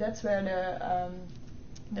 That's where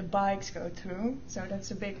the bikes go through. So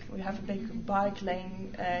we have a big bike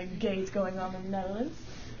lane gate going on in the Netherlands,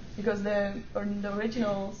 because the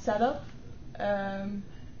original setup,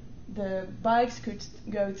 the bikes could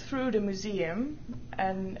go through the museum,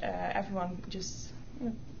 and everyone just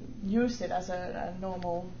used it as a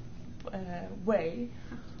normal way.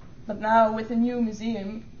 But now with the new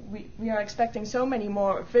museum, we are expecting so many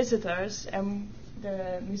more visitors, and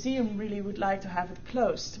the museum really would like to have it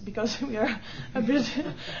closed, because we are a bit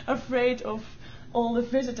afraid of all the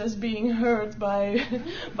visitors being hurt by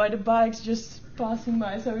the bikes just passing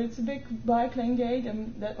by. So it's a big bike lane gate,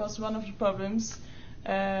 and that was one of the problems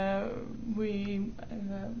we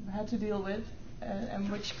had to deal with, and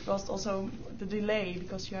which caused also the delay,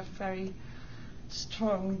 because you have a very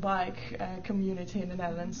strong bike community in the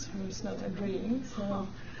Netherlands who's not agreeing. So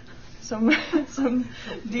some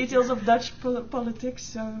details of Dutch politics.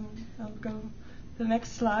 So I'll go to the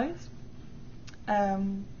next slide.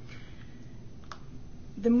 The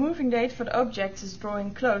moving date for the objects is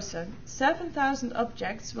drawing closer. 7,000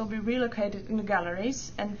 objects will be relocated in the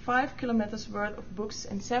galleries, and 5 kilometers worth of books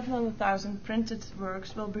and 700,000 printed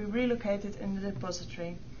works will be relocated in the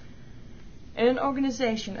depository. In an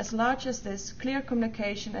organization as large as this, clear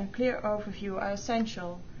communication and clear overview are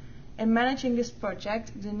essential. In managing this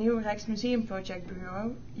project, the new Rijksmuseum Project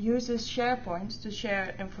Bureau uses SharePoint to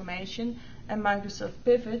share information and Microsoft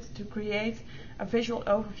Pivot to create a visual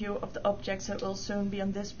overview of the objects that will soon be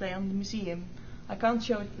on display on the museum. I can't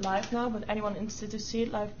show it live now, but anyone interested to see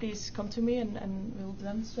it live, please come to me and we'll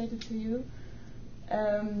demonstrate it to you.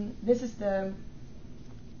 This is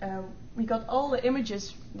we got all the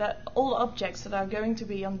images, all the objects that are going to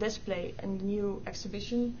be on display in the new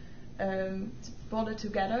exhibition, brought it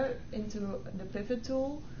together into the Pivot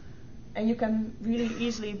tool, and you can really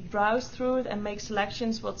easily browse through it and make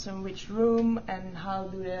selections what's in which room and how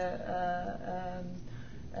do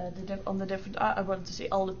on the different I wanted to see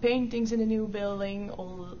all the paintings in the new building,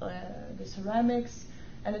 all the ceramics,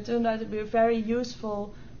 and it turned out to be a very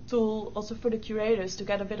useful tool also for the curators to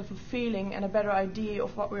get a bit of a feeling and a better idea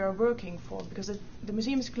of what we are working for, because the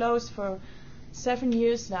museum is closed for 7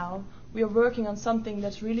 years now. We are working on something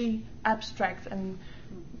that's really abstract, and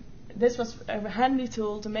this was a handy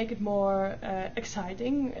tool to make it more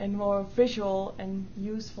exciting and more visual and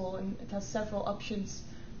useful, and it has several options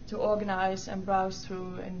to organize and browse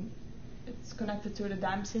through, and it's connected to the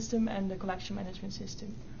DAM system and the collection management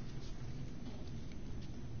system.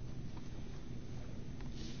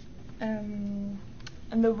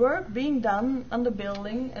 And the work being done on the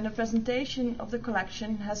building and the presentation of the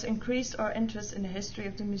collection has increased our interest in the history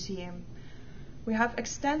of the museum. We have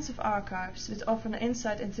extensive archives which offer an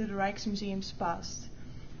insight into the Rijksmuseum's past.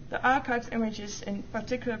 The archived images in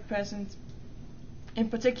particular present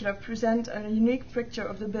a unique picture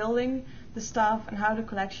of the building, the staff, and how the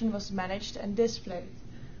collection was managed and displayed.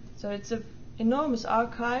 So it's an enormous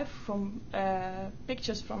archive from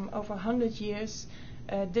pictures from over 100 years,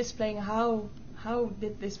 displaying how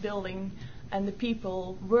did this building and the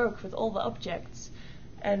people work with all the objects.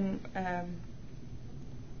 And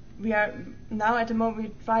we are now at the moment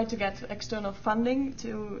we try to get external funding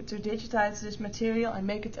to digitize this material and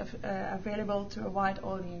make it available to a wide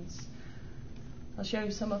audience. I'll show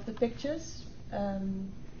you some of the pictures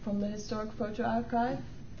from the Historic Photo Archive.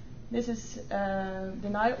 This is the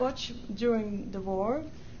night watch during the war.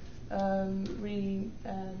 We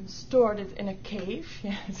stored it in a cave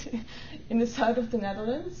in the south of the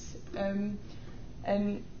Netherlands,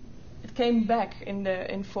 and it came back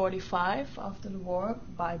in 45 after the war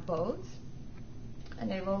by boat,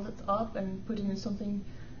 and they rolled it up and put it in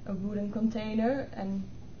a wooden container, and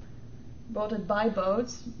brought it by boat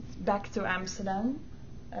back to Amsterdam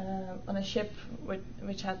on a ship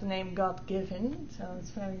which had the name God Given, so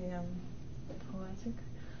it's very poetic.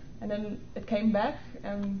 And then it came back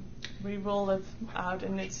and we rolled it out,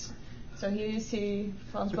 and so here you see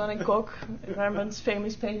Frans Banningkok, Rembrandt's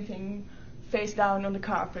famous painting, face down on the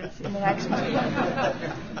carpet in the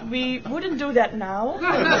Rijksmuseum. We wouldn't do that now.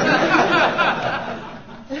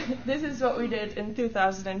 This is what we did in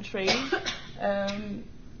 2003.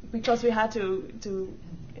 Because we had to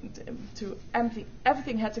empty,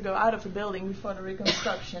 everything had to go out of the building before the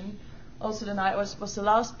reconstruction. Also, the night was the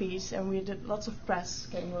last piece, and we did lots of press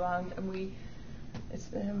came around, and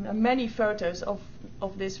many photos of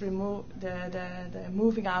this the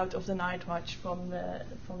moving out of the night watch from the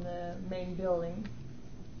main building,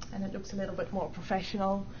 and it looks a little bit more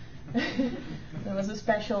professional. There was a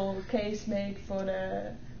special case made for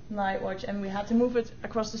the night watch, and we had to move it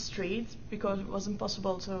across the street because it wasn't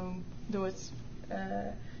possible to do it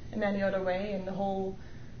in any other way, and all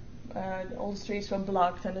the streets were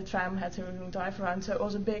blocked and the tram had to drive around, so it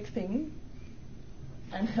was a big thing,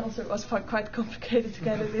 and also it was quite complicated to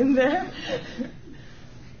get it in there.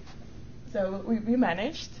 So we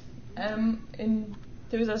managed. In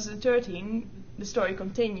 2013 the story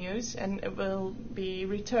continues, and it will be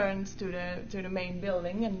returned to the main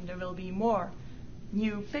building, and there will be more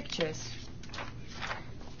new pictures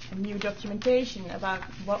and new documentation about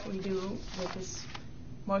what we do with this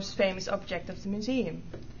most famous object of the museum.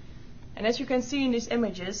 And as you can see in these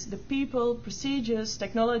images, the people, procedures,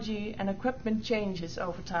 technology and equipment changes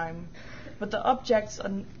over time, but the objects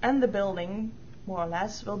and the building, more or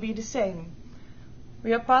less, will be the same.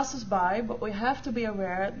 We are passers-by, but we have to be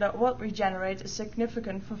aware that what we generate is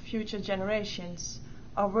significant for future generations.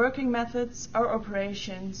 Our working methods, our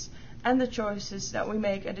operations, and the choices that we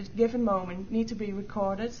make at a given moment need to be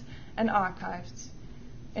recorded and archived.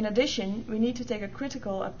 In addition, we need to take a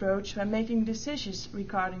critical approach when making decisions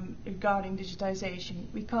regarding digitization.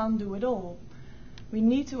 We can't do it all. We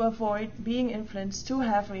need to avoid being influenced too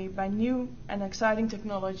heavily by new and exciting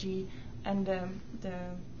technology, and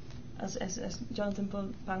as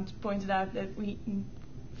Jonathan pointed out, that we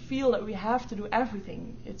feel that we have to do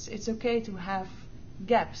everything. It's okay to have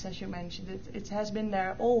gaps, as you mentioned. It has been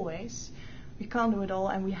there always. We can't do it all,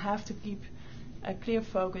 and we have to keep a clear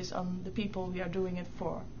focus on the people we are doing it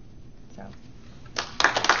for. So.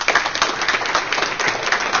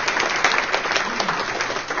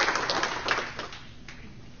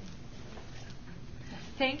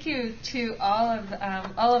 Thank you to all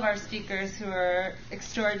of our speakers who are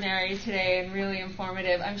extraordinary today and really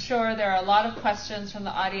informative. I'm sure there are a lot of questions from the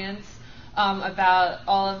audience about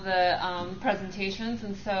all of the presentations,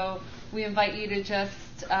 and so we invite you to just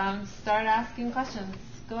start asking questions.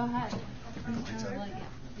 Go ahead.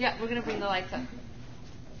 Yeah, we're going to bring the lights up.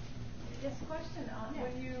 Yes, question.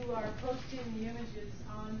 When you are posting the images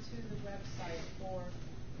onto the website for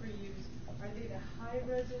use, are they the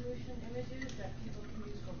high-resolution images that people can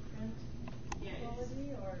use for print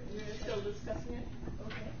quality, or we're still discussing it?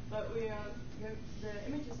 Okay. But the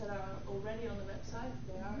images that are already on the website,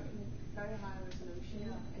 they are in very high resolution,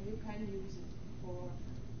 and you can use it for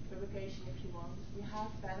publication if you want. We have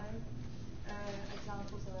better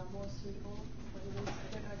examples that are more suitable, but it is, I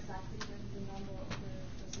don't know exactly the number of the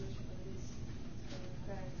resolution, but it is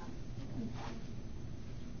very high.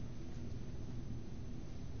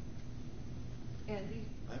 Andy?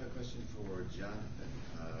 I have a question for Jonathan.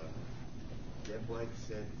 Deb Wythe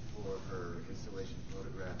said for her installation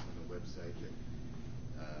photograph on the website that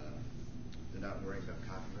they're not worrying about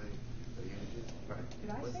copyright for the images.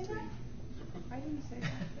 Did I say that? I didn't say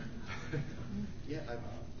that. Yeah,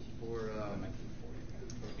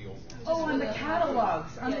 the old ones. Oh, on the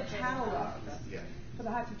catalogs, on the catalogs Yeah. for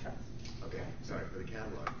the hockey trust. Okay, sorry, for the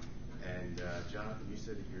catalog. And Jonathan, you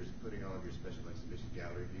said that you're putting all of your special exhibition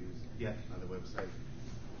gallery views on the website.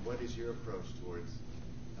 What is your approach towards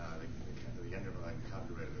the underlying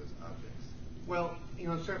copyright of those objects? Well,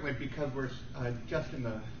 certainly because we're just in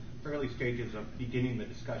the early stages of beginning the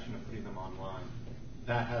discussion of putting them online,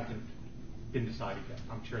 that hasn't been decided yet.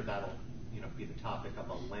 I'm sure that'll be the topic of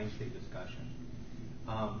a lengthy discussion.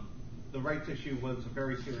 The rights issue was a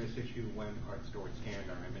very serious issue when ARTstor scanned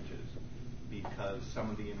our images, because some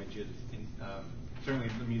of the images, certainly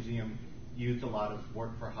the museum, used a lot of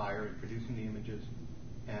work for hire in producing the images,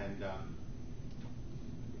 and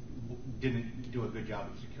didn't do a good job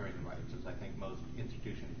of securing the rights, as I think most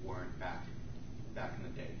institutions weren't back in the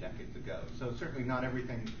day, decades ago. So certainly not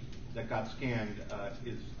everything that got scanned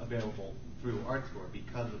is available through ARTstor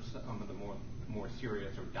because of some of the more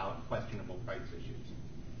serious or questionable rights issues.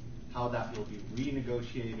 How that will be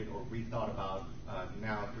renegotiated or rethought about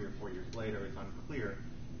now, 3 or 4 years later, is unclear.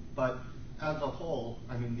 But as a whole,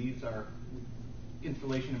 I mean, these are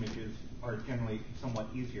installation images are generally somewhat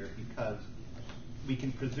easier because we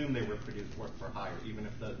can presume they were produced work for hire, even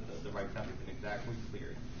if the rights haven't been exactly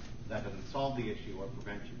cleared. That doesn't solve the issue or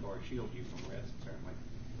prevent you or shield you from risk, certainly.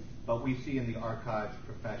 But we see in the archives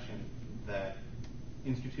profession that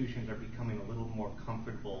institutions are becoming a little more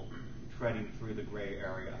comfortable treading through the gray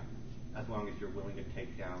area, as long as you're willing to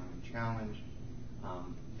take down and challenge,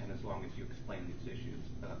 and as long as you explain these issues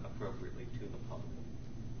appropriately to the public.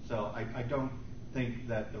 So I don't think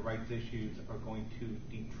that the rights issues are going to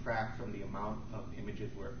detract from the amount of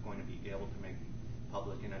images we're going to be able to make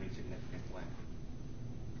public in any significant way.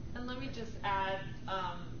 And let me just add,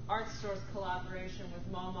 ARTstor's collaboration with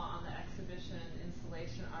MOMA on the exhibition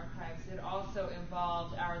installation archives, it also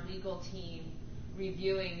involved our legal team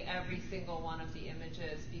reviewing every single one of the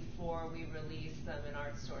images before we release them in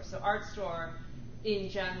ARTstor. So ARTstor, in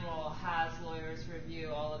general, has lawyers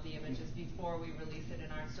review all of the images before we release it in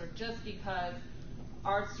ARTstor, just because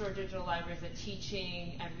ARTstor Digital Library is a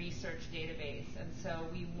teaching and research database, and so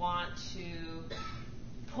we want to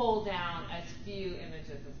pull down as few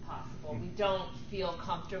images as possible. We don't feel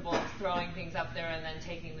comfortable throwing things up there and then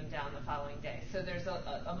taking them down the following day. So there's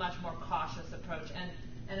a much more cautious approach.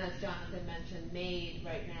 And as Jonathan mentioned, MAID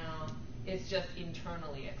right now is just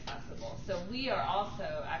internally accessible. So we are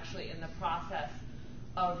also actually in the process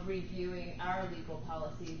of reviewing our legal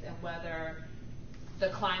policies and whether the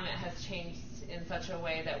climate has changed in such a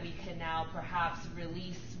way that we can now perhaps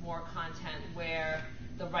release more content where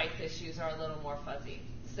the rights issues are a little more fuzzy.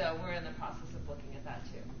 So we're in the process of looking at that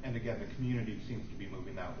too. And again, the community seems to be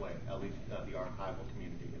moving that way, at least the archival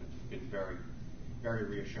community, and it's been very, very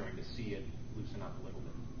reassuring to see it loosen up a little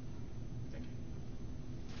bit. Thank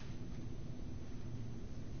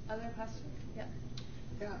you. Other questions? Yeah.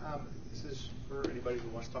 Yeah, this is for anybody who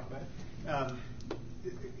wants to talk about it.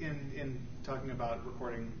 In talking about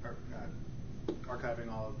recording or archiving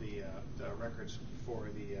all of the records for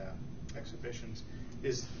the exhibitions,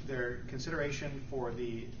 is there consideration for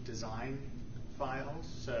the design files?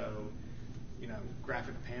 So,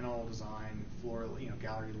 graphic panel design, floor,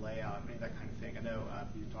 gallery layout, that kind of thing. I know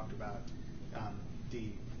you talked about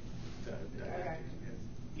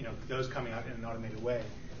those coming out in an automated way.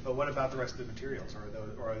 But what about the rest of the materials?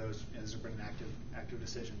 Has there been an active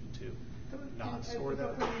decision to not store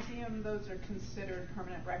those? For the museum, those are considered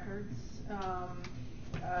permanent records.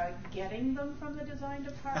 Getting them from the design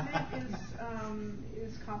department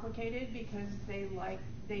is complicated because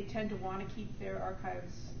they tend to want to keep their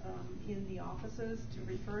archives in the offices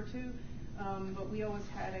to refer to. But we always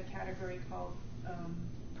had a category called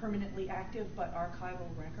permanently active but archival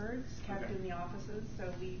records kept in the offices.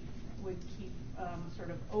 So we would keep sort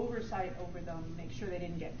of oversight over them, make sure they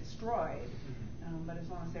didn't get destroyed. But as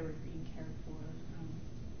long as they were being cared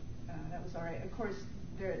for, that was all right. Of course,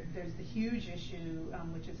 there's the huge issue,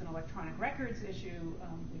 which is an electronic records issue,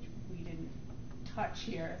 which we didn't touch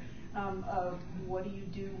here, of what do you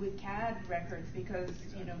do with CAD records, because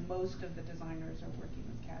most of the designers are working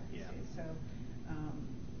with CAD these days. So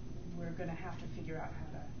we're going to have to figure out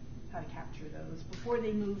how to capture those before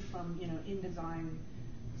they move from InDesign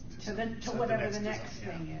to whatever the next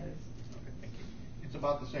thing is. It's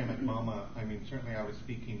about the same at MOMA. I mean, certainly I was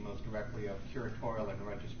speaking most directly of curatorial and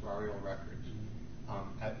registrarial records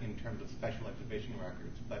in terms of special exhibition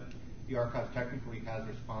records. But the archive technically has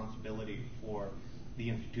responsibility for the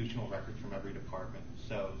institutional records from every department.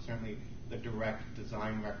 So certainly the direct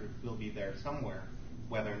design records will be there somewhere,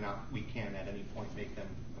 whether or not we can at any point make them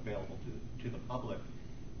available to the public.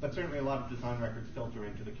 But certainly a lot of design records filter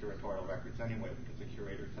into the curatorial records anyway, because the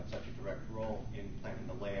curators have such a direct role in planning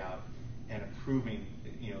the layout and approving,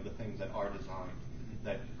 the things that are designed,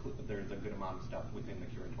 that there's a good amount of stuff within the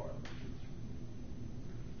curatorial records.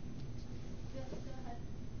 Yes, go ahead.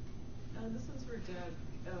 This one's for Deb.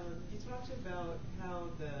 You talked about how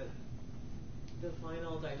the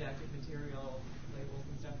final didactic material labels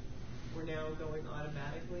and stuff were now going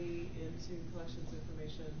automatically into collections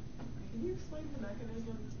information. Can you explain the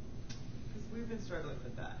mechanism? Because we've been struggling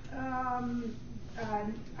with that.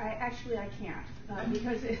 I can't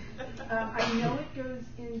because I know it goes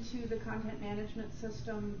into the content management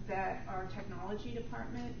system that our technology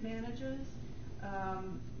department manages.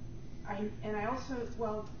 I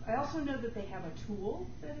also know that they have a tool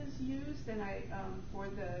that is used, and for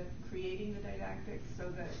the creating the didactics, so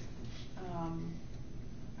that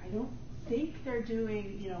I don't think they're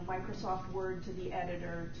doing Microsoft Word to the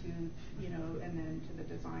editor to and then to the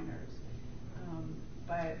designers,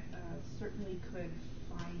 but certainly could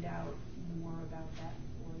find out more about that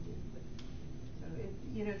for you. So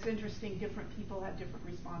it's interesting. Different people have different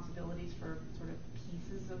responsibilities for sort of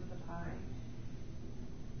pieces of the pie.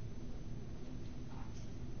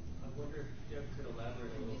 I wonder if Deb could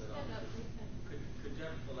elaborate a little bit on could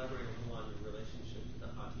Deb elaborate a little on the relationship to the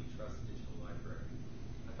ARTstor digital library?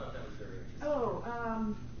 I thought that was very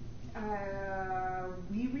interesting.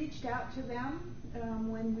 We reached out to them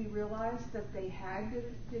when we realized that they had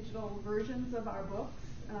digital versions of our books.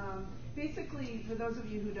 Basically, for those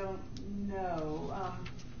of you who don't know,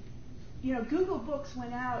 Google Books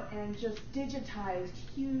went out and just digitized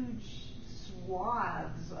huge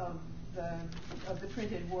swaths of the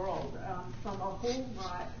printed world from a whole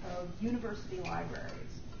lot of university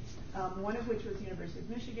libraries. One of which was University of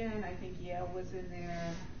Michigan. I think Yale was in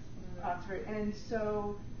there, Oxford, and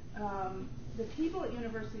so the people at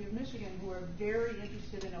University of Michigan who are very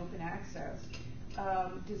interested in open access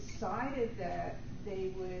decided that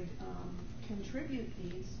they would contribute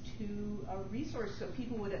these to a resource so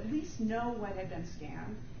people would at least know what had been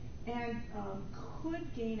scanned and could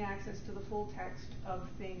gain access to the full text of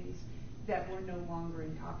things that were no longer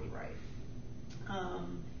in copyright.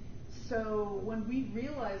 So when we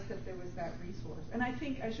realized that there was that resource, and I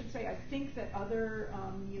think that other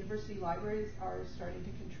university libraries are starting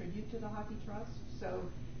to contribute to the Hockey Trust. So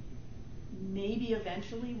maybe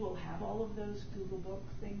eventually we'll have all of those Google Book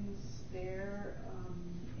things there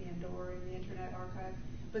and or in the Internet Archive.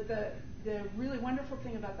 But the really wonderful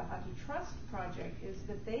thing about the Hockey Trust project is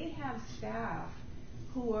that they have staff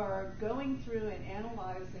who are going through and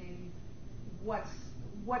analyzing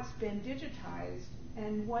what's been digitized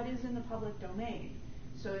and what is in the public domain.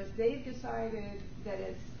 So if they've decided that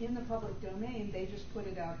it's in the public domain, they just put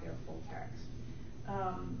it out there full text.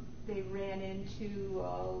 They ran into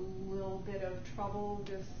a little bit of trouble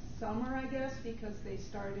this summer, I guess, because they've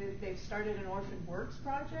started an orphan works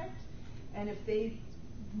project, and if they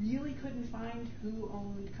really couldn't find who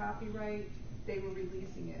owned copyright, they were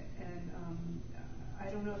releasing it. And I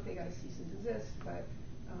don't know if they got a cease and desist, but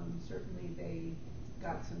certainly they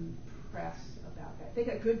got some press about that. They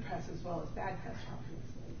got good press as well as bad press,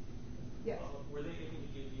 obviously. Yes. Were they able to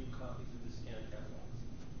give you copies of the scanned catalogs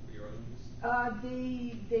for your own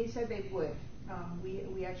use? They said they would.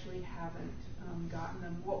 We actually haven't gotten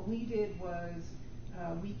them. What we did was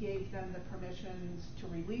we gave them the permissions to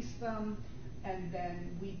release them, and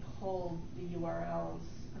then we pulled the URLs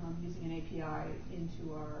using an API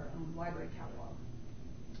into our library catalog.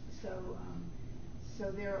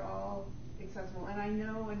 So they're all accessible. And I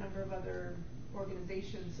know a number of other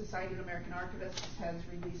organizations. Society of American Archivists has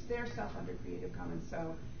released their stuff under Creative Commons.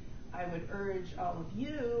 So I would urge all of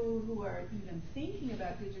you who are even thinking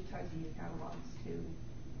about digitizing your catalogs to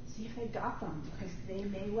see if they got them, because they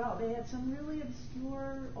may well. They had some really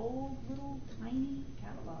obscure, old, little, tiny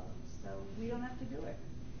catalogs. So we don't have to do it.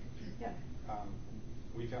 Yeah.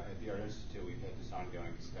 We've at the Art Institute, we've had this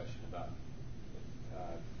ongoing discussion about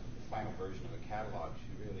the final version of a catalog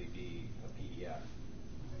should really be a PDF,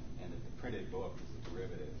 and that the printed book is a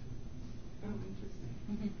derivative. Oh, interesting.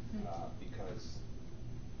 Because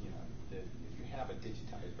if you have a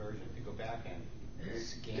digitized version, to go back and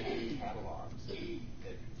scan catalogs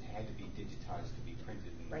that had to be digitized to be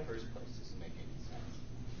printed in the first place doesn't make any sense.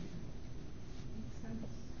 Makes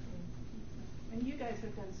sense. And you guys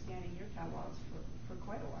have been scanning your catalogs for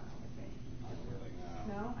quite a while, I think. Not really,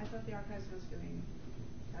 no. No? I thought the archives was doing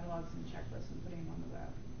catalogs and checklists and putting them on the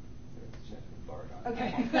web. Check with Bart on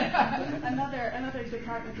Okay. another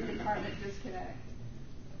department to department disconnect.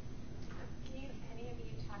 Can any of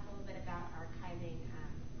you talk a little bit about archiving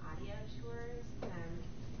audio tours,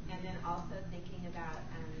 and then also thinking about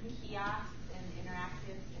kiosks and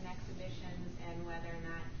interactives in exhibitions and whether or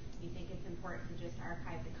not you think it's important to just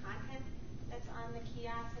archive the content that's on the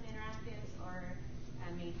kiosks and interactives, or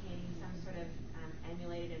maintaining some sort of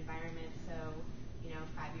emulated environment, so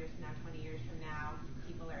 5 years from now, 20 years from now,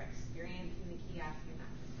 people are experiencing the kiosk and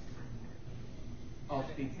not just the content. I'll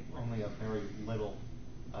speak only a very little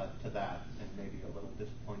to that, and maybe a little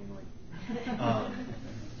disappointingly.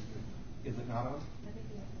 Is it not on? I think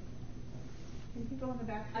can people in the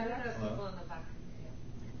back? I don't know if Hello? people in the back.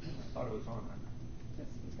 I thought it was on.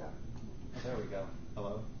 Just speak up. Oh, there we go.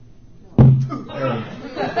 Hello? No. There we go.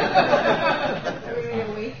 Everybody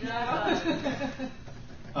awake?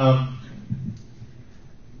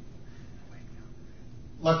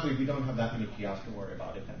 Luckily, we don't have that many kiosks to worry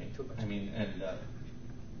about, if any. I mean, and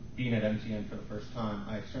being at MCN for the first time,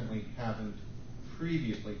 I certainly haven't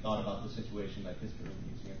previously thought about the situation that history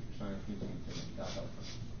museums or science museums are in. God help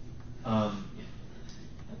them.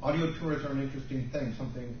 Audio tours are an interesting thing,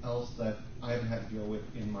 something else that I haven't had to deal with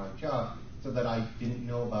in my job, so that I didn't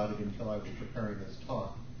know about it until I was preparing this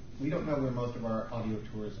talk. We don't know where most of our audio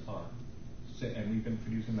tours are, and we've been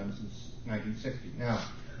producing them since 1960. Now,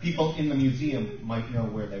 people in the museum might know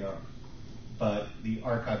where they are, but the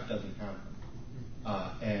archive doesn't have them,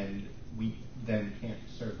 and we then can't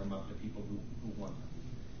serve them up to people who want them.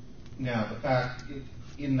 Now, the fact,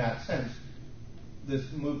 in that sense,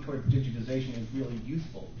 this move toward digitization is really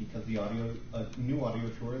useful because the new audio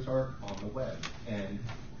tours are on the web, and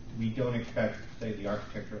we don't expect, say, the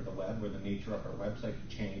architecture of the web or the nature of our website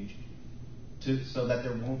to change so that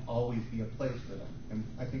there won't always be a place for them. And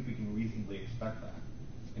I think we can reasonably expect that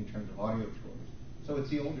in terms of audio tours. So it's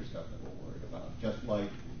the older stuff that we're worried about, just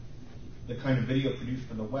like the kind of video produced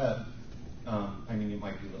for the web. I mean, it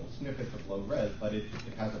might be little snippets of low res, but it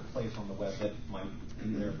has a place on the web that might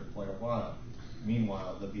be there for quite a while.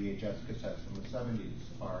 Meanwhile, the VHS cassettes from the 70s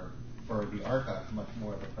are, for the archive, much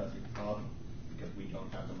more of a pressing problem because we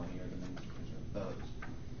don't have the money or the means to preserve those.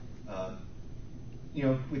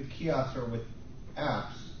 With kiosks or with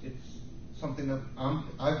apps, it's something that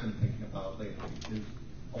I've been thinking about lately. Is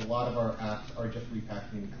a lot of our apps are just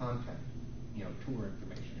repackaging content, tour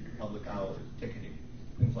information, public hours, ticketing,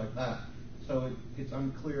 things like that. So it's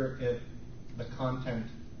unclear if the content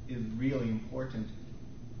is really important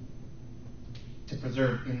to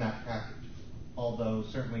preserve in that package. Although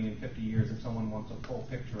certainly in 50 years, if someone wants a full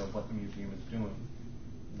picture of what the museum is doing,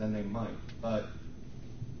 then they might. But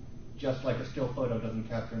just like a still photo doesn't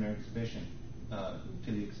capture an exhibition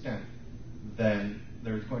to the extent, then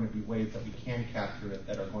there's going to be ways that we can capture it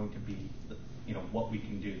that are going to be, what we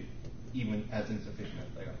can do, even as insufficient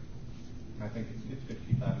as they are. And I think it's good to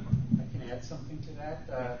keep that in mind. I can add something to that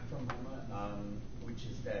from MOMA, which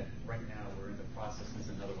is that right now we're in the process, this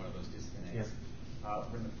is another one of those disconnects. Yeah.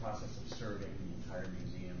 We're in the process of surveying the entire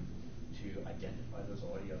museum to identify those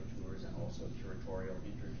audio tours and also curatorial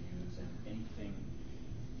interviews and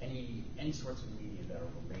any sorts of media that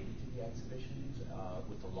are related to the exhibitions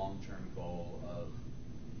with the long-term goal of,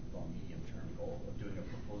 medium-term goal of doing a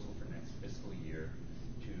proposal for next fiscal year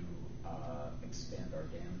to expand our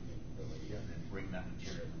dam capability and then bring that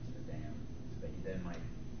material into the dam that you then might,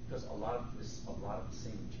 because a lot of the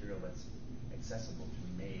same material that's accessible to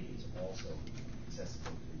MADE is also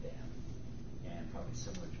accessible through dam, and probably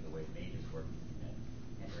similar to the way MADE is working and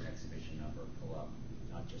enter an exhibition number, pull up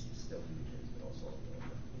not just the still images but also the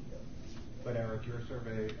video. But Eric, your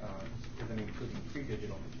survey isn't including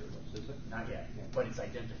pre-digital materials, is it? Not yet, but it's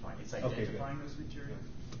identifying. It's identifying those materials,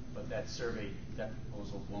 but that survey, that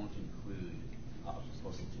proposal won't include a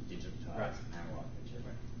proposal to digitize analog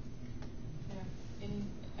material.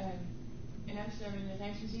 In Amsterdam, in the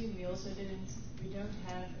Rijksmuseum, we don't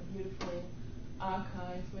have a beautiful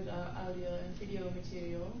archive with our audio and video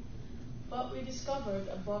material, but we discovered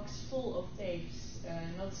a box full of tapes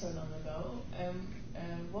not so long ago.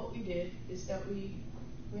 What we did is that we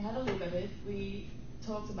had a look at it. We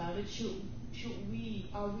talked about it.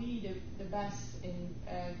 Are we the best in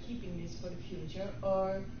keeping this for the future,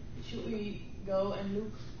 or should we go and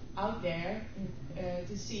look out there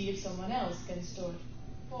to see if someone else can store it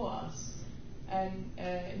for us? And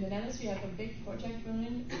in the Netherlands we have a big project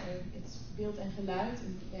running. It's Beeld en Geluid,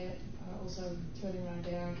 and they are also turning around.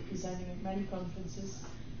 They are presenting at many conferences,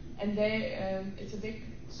 and it's a big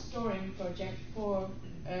storing project for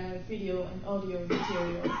video and audio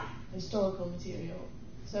material, historical material.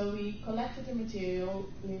 So we collected the material,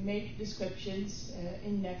 we made descriptions,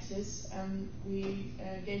 indexes, and we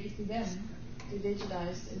gave it to them to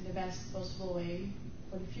digitize in the best possible way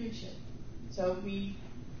for the future. So we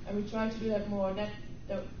try to do that more. That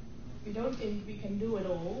we don't think we can do it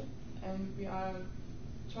all, and we are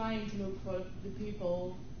trying to look for the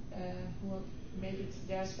people well, maybe it's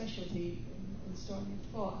their specialty in storing it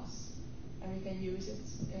for us, and we can use it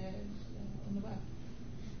on the web.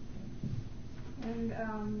 And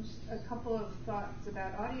a couple of thoughts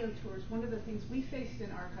about audio tours. One of the things we faced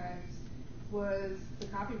in archives was the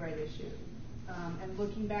copyright issue. And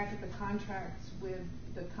looking back at the contracts with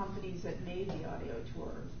the companies that made the audio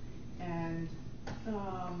tours. And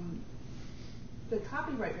the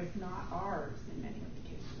copyright was not ours in many of the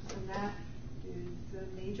cases. And that is a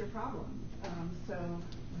major problem. So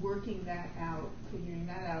working that out, figuring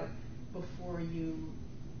that out before you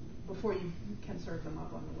can serve them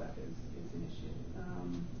up on the web is an issue.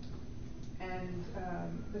 And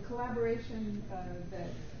the collaboration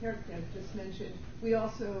that Geertje just mentioned, we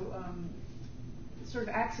also sort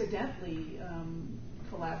of accidentally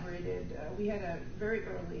collaborated. We had a very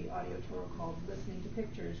early audio tour called Listening to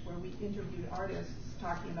Pictures, where we interviewed artists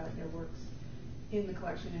talking about their works in the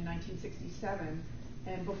collection in 1967.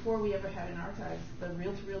 And before we ever had an archives, the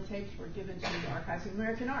reel-to-reel tapes were given to the Archives of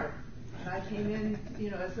American Art. And I came in,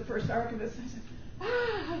 as the first archivist, and I said,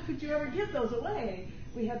 how could you ever give those away?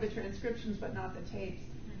 We had the transcriptions, but not the tapes.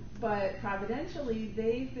 But providentially,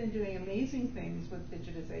 they've been doing amazing things with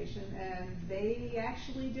digitization, and they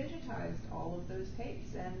actually digitized all of those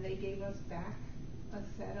tapes, and they gave us back a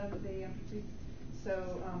set of the MP3s.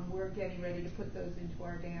 So we're getting ready to put those into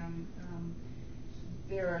our dam.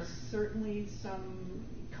 There are certainly some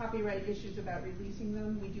copyright issues about releasing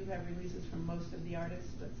them. We do have releases from most of the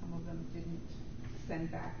artists, but some of them didn't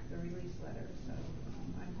send back the release letter. So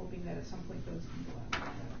I'm hoping that at some point those can go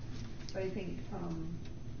out. But I think,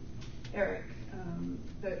 Eric,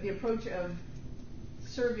 the approach of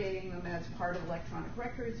surveying them as part of electronic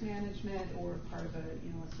records management or part of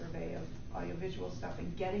a survey of audiovisual stuff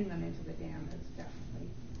and getting them into the dam is definitely,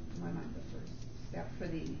 in my mind, the first step for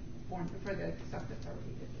the stuff that's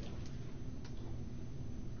already digital.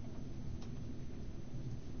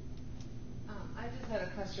 I just had a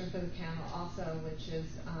question for the panel also, which is,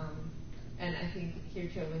 and I think,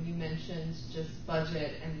 Geertje, when you mentioned just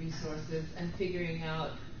budget and resources and figuring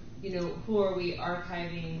out, who are we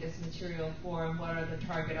archiving this material for and what are the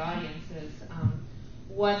target audiences,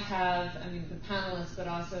 the panelists, but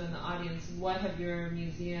also in the audience, what have your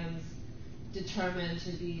museums determined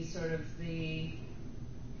to be sort of the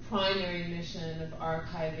primary mission of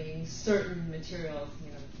archiving certain materials,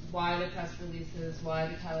 why the press releases, why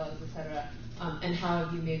the catalogs, etc., and how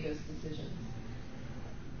have you made those decisions?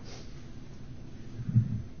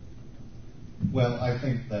 Well, I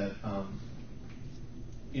think that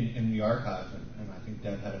in the archives, and I think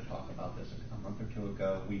Deb had a talk about this a month or two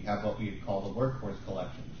ago, we have what we call the workhorse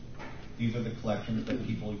collections. These are the collections that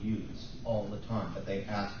people use all the time, that they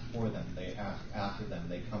ask for them, they ask after them,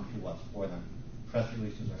 they come to us for them. Press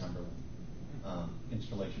releases are number one.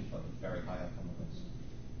 Installation photos, very high up on the list.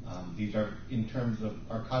 These are, in terms of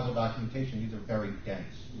archival documentation, these are very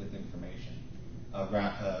dense with information,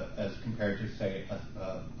 as compared to, say,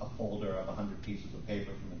 a folder of 100 pieces of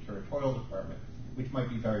paper from the curatorial department, which might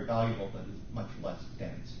be very valuable, but is much less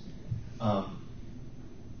dense.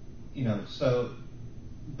 So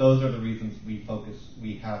those are the reasons we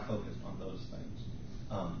have focused on those things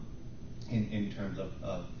in terms of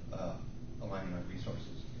aligning our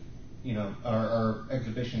resources. Our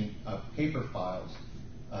exhibition paper files,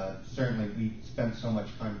 certainly we spent so much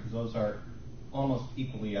time because those are almost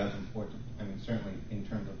equally as important. I mean, certainly in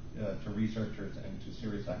terms of to researchers and to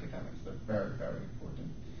serious academics, they're very, very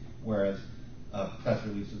important. Whereas press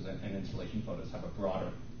releases and installation photos have a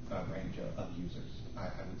broader range of users, I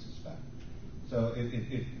would suspect. So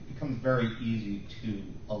it becomes very easy to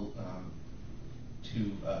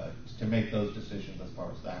make those decisions as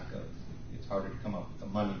far as that goes. It's harder to come up with the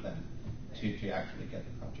money than to actually get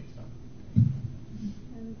the projects done.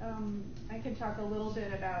 And I can talk a little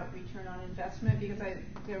bit about return on investment because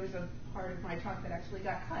there was a part of my talk that actually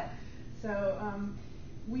got cut. So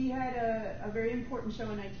we had a very important show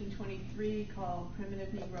in 1923 called Primitive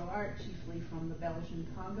Negro Art, chiefly from the Belgian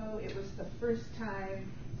Congo. It was the first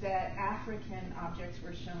time that African objects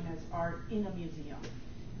were shown as art in a museum.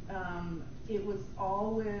 It was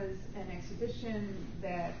always an exhibition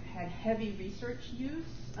that had heavy research use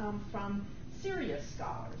from serious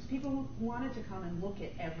scholars, people who wanted to come and look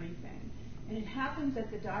at everything. And it happens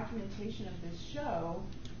that the documentation of this show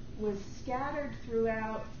was scattered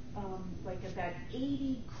throughout about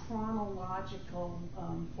 80 chronological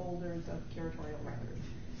folders of curatorial records.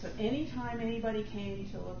 So anytime anybody came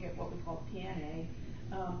to look at what we call PNA,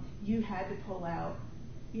 you had to pull out,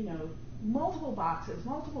 multiple boxes,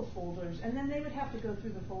 multiple folders, and then they would have to go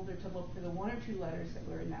through the folder to look for the one or two letters that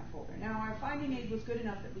were in that folder. Now, our finding aid was good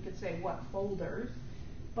enough that we could say what folders,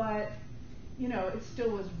 but, it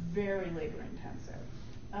still was very labor intensive.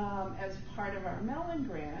 As part of our Mellon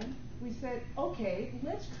grant, we said, okay,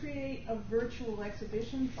 let's create a virtual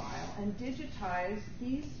exhibition file and digitize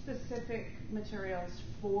these specific materials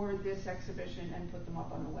for this exhibition and put them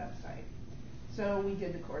up on the website. So we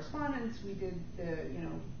did the correspondence, we did the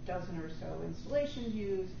dozen or so installation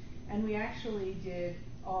views, and we actually did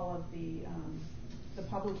all of the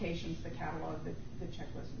publications, the catalog, the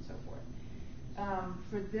checklist, and so forth.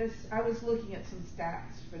 For this, I was looking at some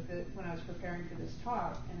stats when I was preparing for this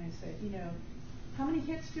talk, and I said, how many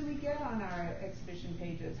hits do we get on our exhibition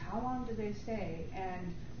pages? How long do they stay?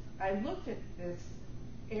 And I looked at this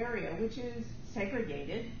area, which is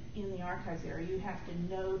segregated in the archives area. You have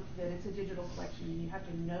to know that it's a digital collection, and you have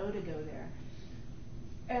to know to go there.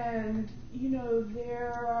 And,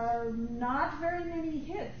 there are not very many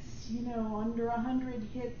hits, under 100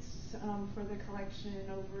 hits for the collection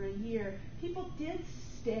over a year. People did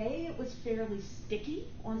stay. It was fairly sticky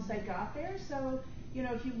once they got there. So,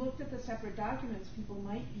 if you looked at the separate documents, people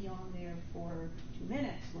might be on there for 2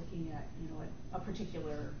 minutes looking at, a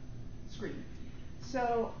particular screen.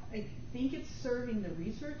 So I think it's serving the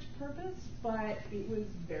research purpose, but it was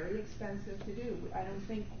very expensive to do. I don't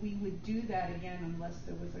think we would do that again unless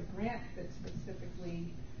there was a grant that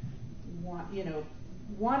specifically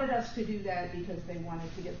wanted us to do that because they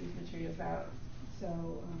wanted to get these materials out.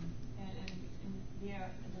 So and we are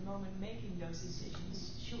at the moment making those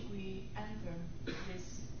decisions. Should we enter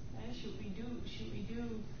this? Should we do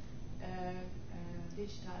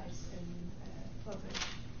digitize and publish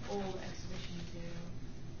all exhibition material?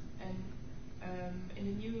 And in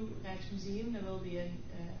the new Rijksmuseum there will be an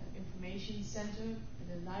information center,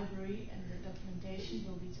 the library and the documentation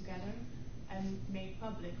will be together and made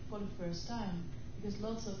public for the first time, because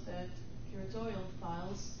lots of the curatorial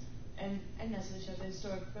files and as a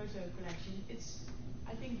historic photo collection,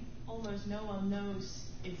 I think almost no one knows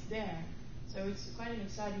it's there. So it's quite an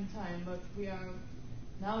exciting time, but we are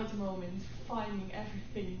now at the moment finding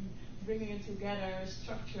everything, bringing it together,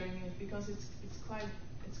 structuring it, because it's quite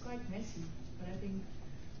messy. But I think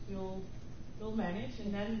we'll manage,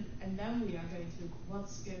 and then we are going to look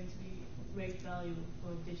what's going to be of great value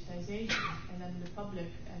for digitization, and then the public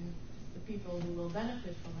and the people who will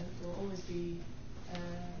benefit from it will always be a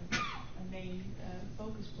main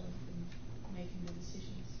focus point in making the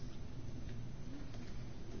decisions.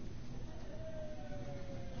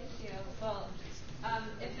 Thank you. Well,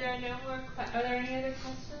 if there are no more are there any other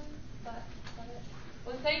questions?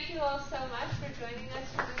 Well, thank you all so much for joining us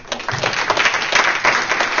for this.